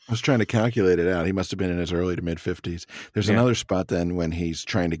punching. I was trying to calculate it out. He must have been in his early to mid 50s. There's Yeah. another spot then when he's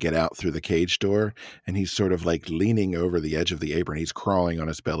trying to get out through the cage door, and he's sort of like leaning over the edge of the apron. He's crawling on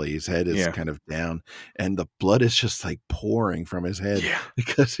his belly. His head is Yeah. kind of down, and the blood is just like pouring from his head Yeah.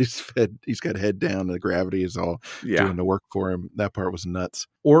 because he's got head down, and the gravity is all Yeah. doing the work for him. That part was nuts.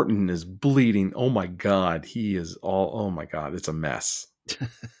 Orton is bleeding. Oh my God. He is all, oh my God. It's a mess.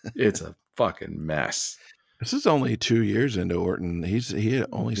 It's a fucking mess. This is only 2 years into Orton. He had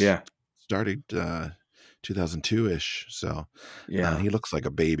only Yeah. started 2002-ish, so Yeah. he looks like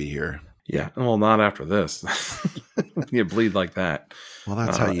a baby here. Yeah. Well, not after this. You bleed like that. Well,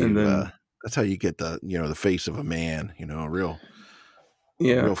 that's how And then, that's how you get the the face of a man, a real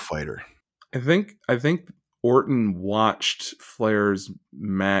yeah, fighter. I think Orton watched Flair's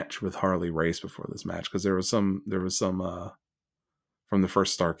match with Harley Race before this match, because there was some from the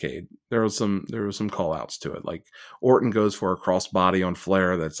first Starrcade. There was some call outs to it. Like, Orton goes for a crossbody on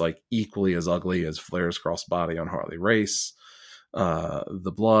Flair that's like equally as ugly as Flair's crossbody on Harley Race.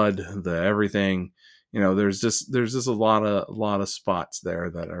 The blood, the everything. There's just a lot of spots there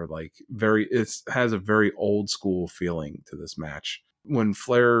that are like it has a very old school feeling to this match. When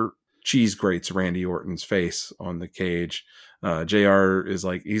Flair cheese grates Randy Orton's face on the cage, JR is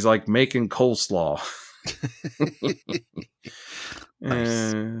like, he's like making coleslaw.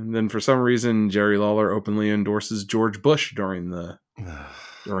 Nice. And then for some reason, Jerry Lawler openly endorses George Bush during the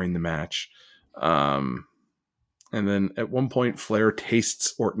match. And then at one point, Flair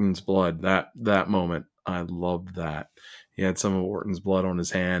tastes Orton's blood. That moment, I loved that. He had some of Orton's blood on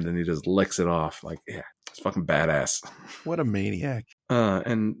his hand, and he just licks it off. Like, yeah, it's fucking badass. What a maniac.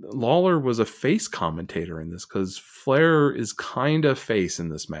 And Lawler was a face commentator in this, because Flair is kind of face in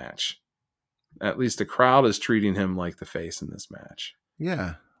this match. At least the crowd is treating him like the face in this match.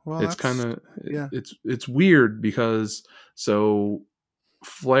 Yeah. Well, It's kind of, yeah. it's weird, because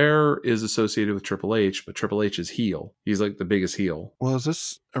Flair is associated with Triple H, but Triple H is heel. He's like the biggest heel. Well,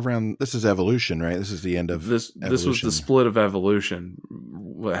 this is Evolution, right? This is the end of This was the split of Evolution,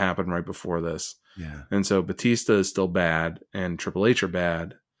 what happened right before this. Yeah. And so Batista is still bad, and Triple H are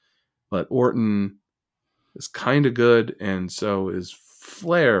bad, but Orton is kind of good, and so is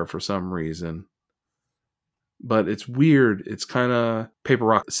Flair for some reason. But it's weird. It's kind of paper,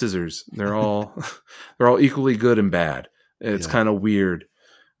 rock, scissors. They're all equally good and bad. It's kind of weird.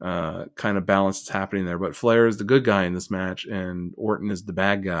 Kind of balance is happening there. But Flair is the good guy in this match, and Orton is the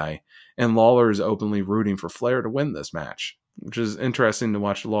bad guy. And Lawler is openly rooting for Flair to win this match, which is interesting to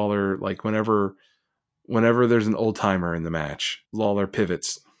watch. Lawler, like, whenever there's an old timer in the match, Lawler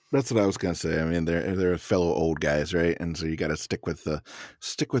pivots. That's what I was gonna say. I mean, they're fellow old guys, right? And so you got to stick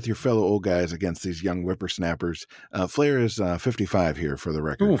with your fellow old guys against these young whippersnappers. Flair is 55 here, for the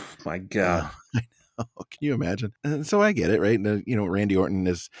record. Oh my God! I know. Can you imagine? And so I get it, right? Randy Orton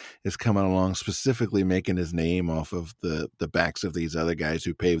is coming along, specifically making his name off of the backs of these other guys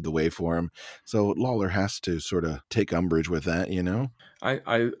who paved the way for him. So Lawler has to sort of take umbrage with that,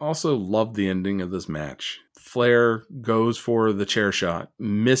 I also love the ending of this match. Flair goes for the chair shot,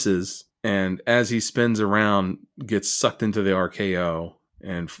 misses, and as he spins around, gets sucked into the RKO,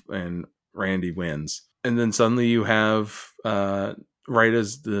 and Randy wins. And then suddenly you have, right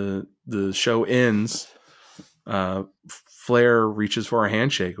as the show ends, Flair reaches for a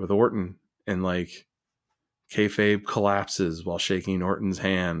handshake with Orton, and like kayfabe collapses while shaking Orton's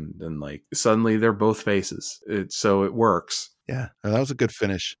hand, and like suddenly they're both faces. So it works. Yeah, that was a good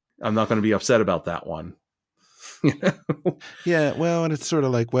finish. I'm not going to be upset about that one. Yeah, well, and it's sort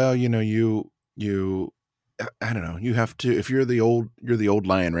of like, well, you I don't know, you have to, if you're the old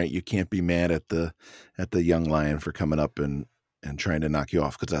lion, right? You can't be mad at the young lion for coming up and trying to knock you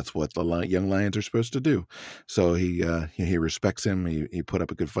off, because that's what the young lions are supposed to do. So he respects him. He put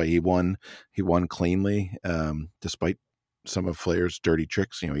up a good fight. He won cleanly, despite some of Flair's dirty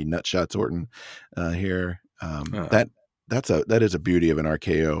tricks. He nut shots Orton here. That is a beauty of an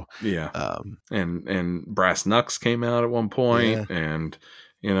RKO. Yeah. And Brass Knucks came out at one point, and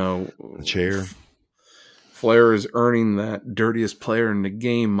the chair. Flair is earning that dirtiest player in the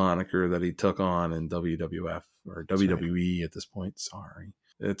game moniker that he took on in WWF or WWE at this point. Sorry.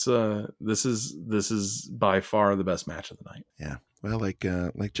 It's this is by far the best match of the night. Yeah. Well, like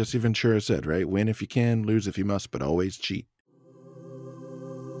Jesse Ventura said, right? Win if you can, lose if you must, but always cheat.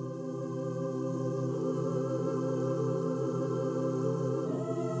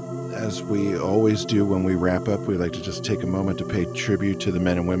 as we always do when we wrap up, we like to just take a moment to pay tribute to the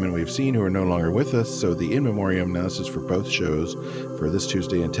men and women we've seen who are no longer with us. So the In Memoriam analysis for both shows, for This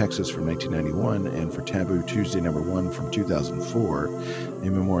Tuesday in Texas from 1991 and for Taboo Tuesday #1 from 2004.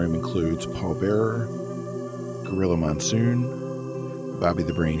 In Memoriam includes Paul Bearer, Gorilla Monsoon, Bobby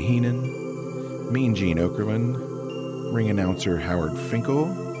the Brain Heenan, Mean Gene Okerlund, ring announcer Howard Finkel,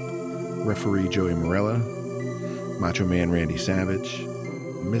 referee Joey Morella, Macho Man Randy Savage,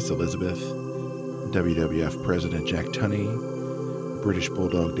 Miss Elizabeth, WWF President Jack Tunney, British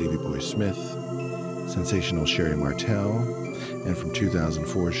Bulldog Davey Boy Smith, Sensational Sherry Martel, and from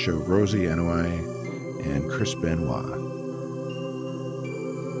 2004's show Rosie Anouilh and Chris Benoit.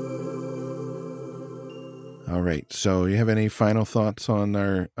 All right, so you have any final thoughts on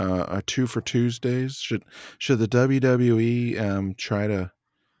our 2 for Tuesdays? Should the WWE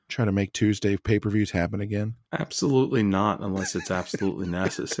try to make Tuesday pay-per-views happen again? Absolutely not, unless it's absolutely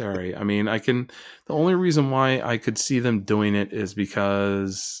necessary. I mean, the only reason why I could see them doing it is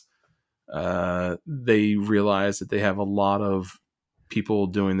because they realize that they have a lot of people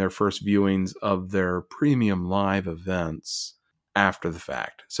doing their first viewings of their premium live events after the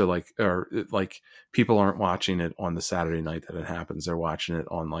fact. So like people aren't watching it on the Saturday night that it happens. They're watching it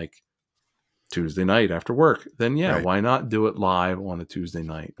on like Tuesday night after work. Then Right. why not do it live on a Tuesday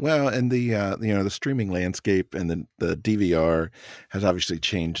night? Well, and the streaming landscape and the DVR has obviously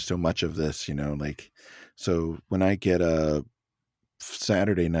changed so much of this, so when I get a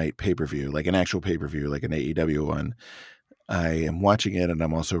Saturday night pay-per-view, like an actual pay-per-view, like an AEW one, I am watching it and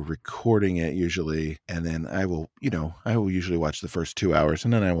I'm also recording it usually. And then I will usually watch the first 2 hours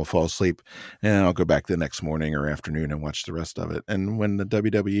and then I will fall asleep and I'll go back the next morning or afternoon and watch the rest of it. And when the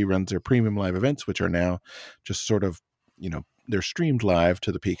WWE runs their premium live events, which are now just sort of, they're streamed live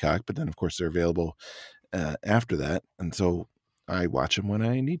to the Peacock, but then of course they're available after that. And so I watch them when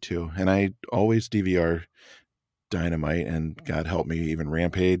I need to. And I always DVR Dynamite and God help me, even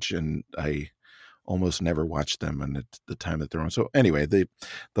Rampage. And I almost never watch them and it's the time that they're on. So anyway, the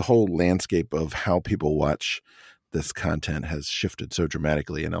whole landscape of how people watch this content has shifted so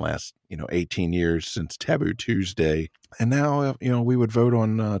dramatically in the last 18 years since Taboo Tuesday. And now we would vote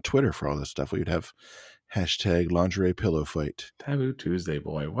on Twitter for all this stuff. We would have hashtag lingerie pillow fight. Taboo Tuesday,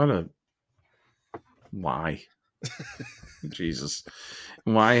 boy. Why? Jesus.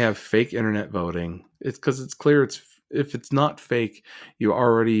 Why have fake internet voting? It's because it's clear if it's not fake, you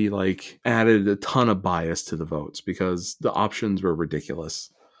already added a ton of bias to the votes because the options were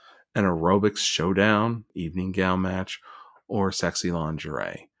ridiculous. An aerobics showdown, evening gown match, or sexy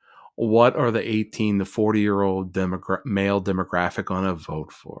lingerie. What are the 18 to 40-year-old male demographic going to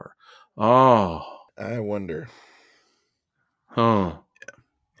vote for? Oh. I wonder. Oh.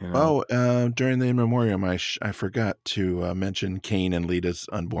 During the In Memoriam, I forgot to mention Kane and Lita's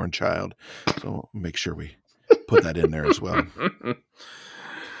unborn child. So make sure we put that in there as well.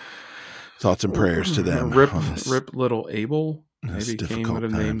 Thoughts and prayers to them. Rip little Abel. Maybe Kane would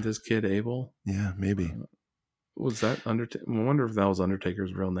have named his kid Abel. Yeah, maybe. Was that Undertaker? I wonder if that was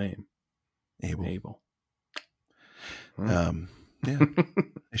Undertaker's real name. Abel. Huh. Yeah.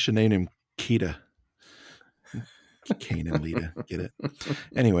 I should name him Keita. Kane and Lita. Get it?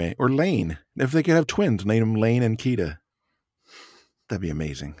 Anyway, or Lane. If they could have twins, name them Lane and Keita. That'd be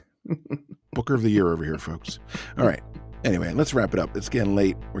amazing. Booker of the Year over here, folks. All right. Anyway, let's wrap it up. It's getting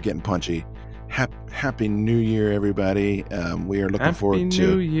late. We're getting punchy. Happy New Year, everybody. We are looking forward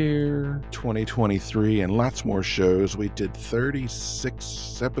to New Year 2023 and lots more shows. We did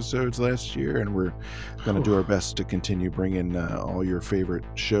 36 episodes last year, and we're going to do our best to continue bringing all your favorite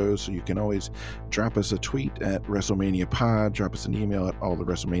shows. So you can always drop us a tweet at WrestleMania Pod, drop us an email at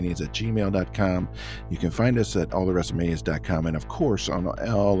allthewrestlemanias@gmail.com. You can find us at allthewrestlemanias.com, and of course on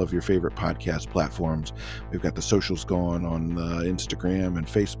all of your favorite podcast platforms. We've got the socials going on Instagram and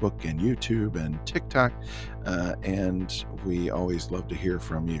Facebook and YouTube and TikTok, and we always love to hear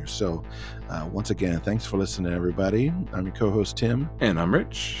from you. So once again, thanks for listening, everybody. I'm your co-host Tim, and I'm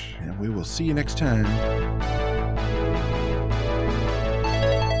Rich, and we will see you next time.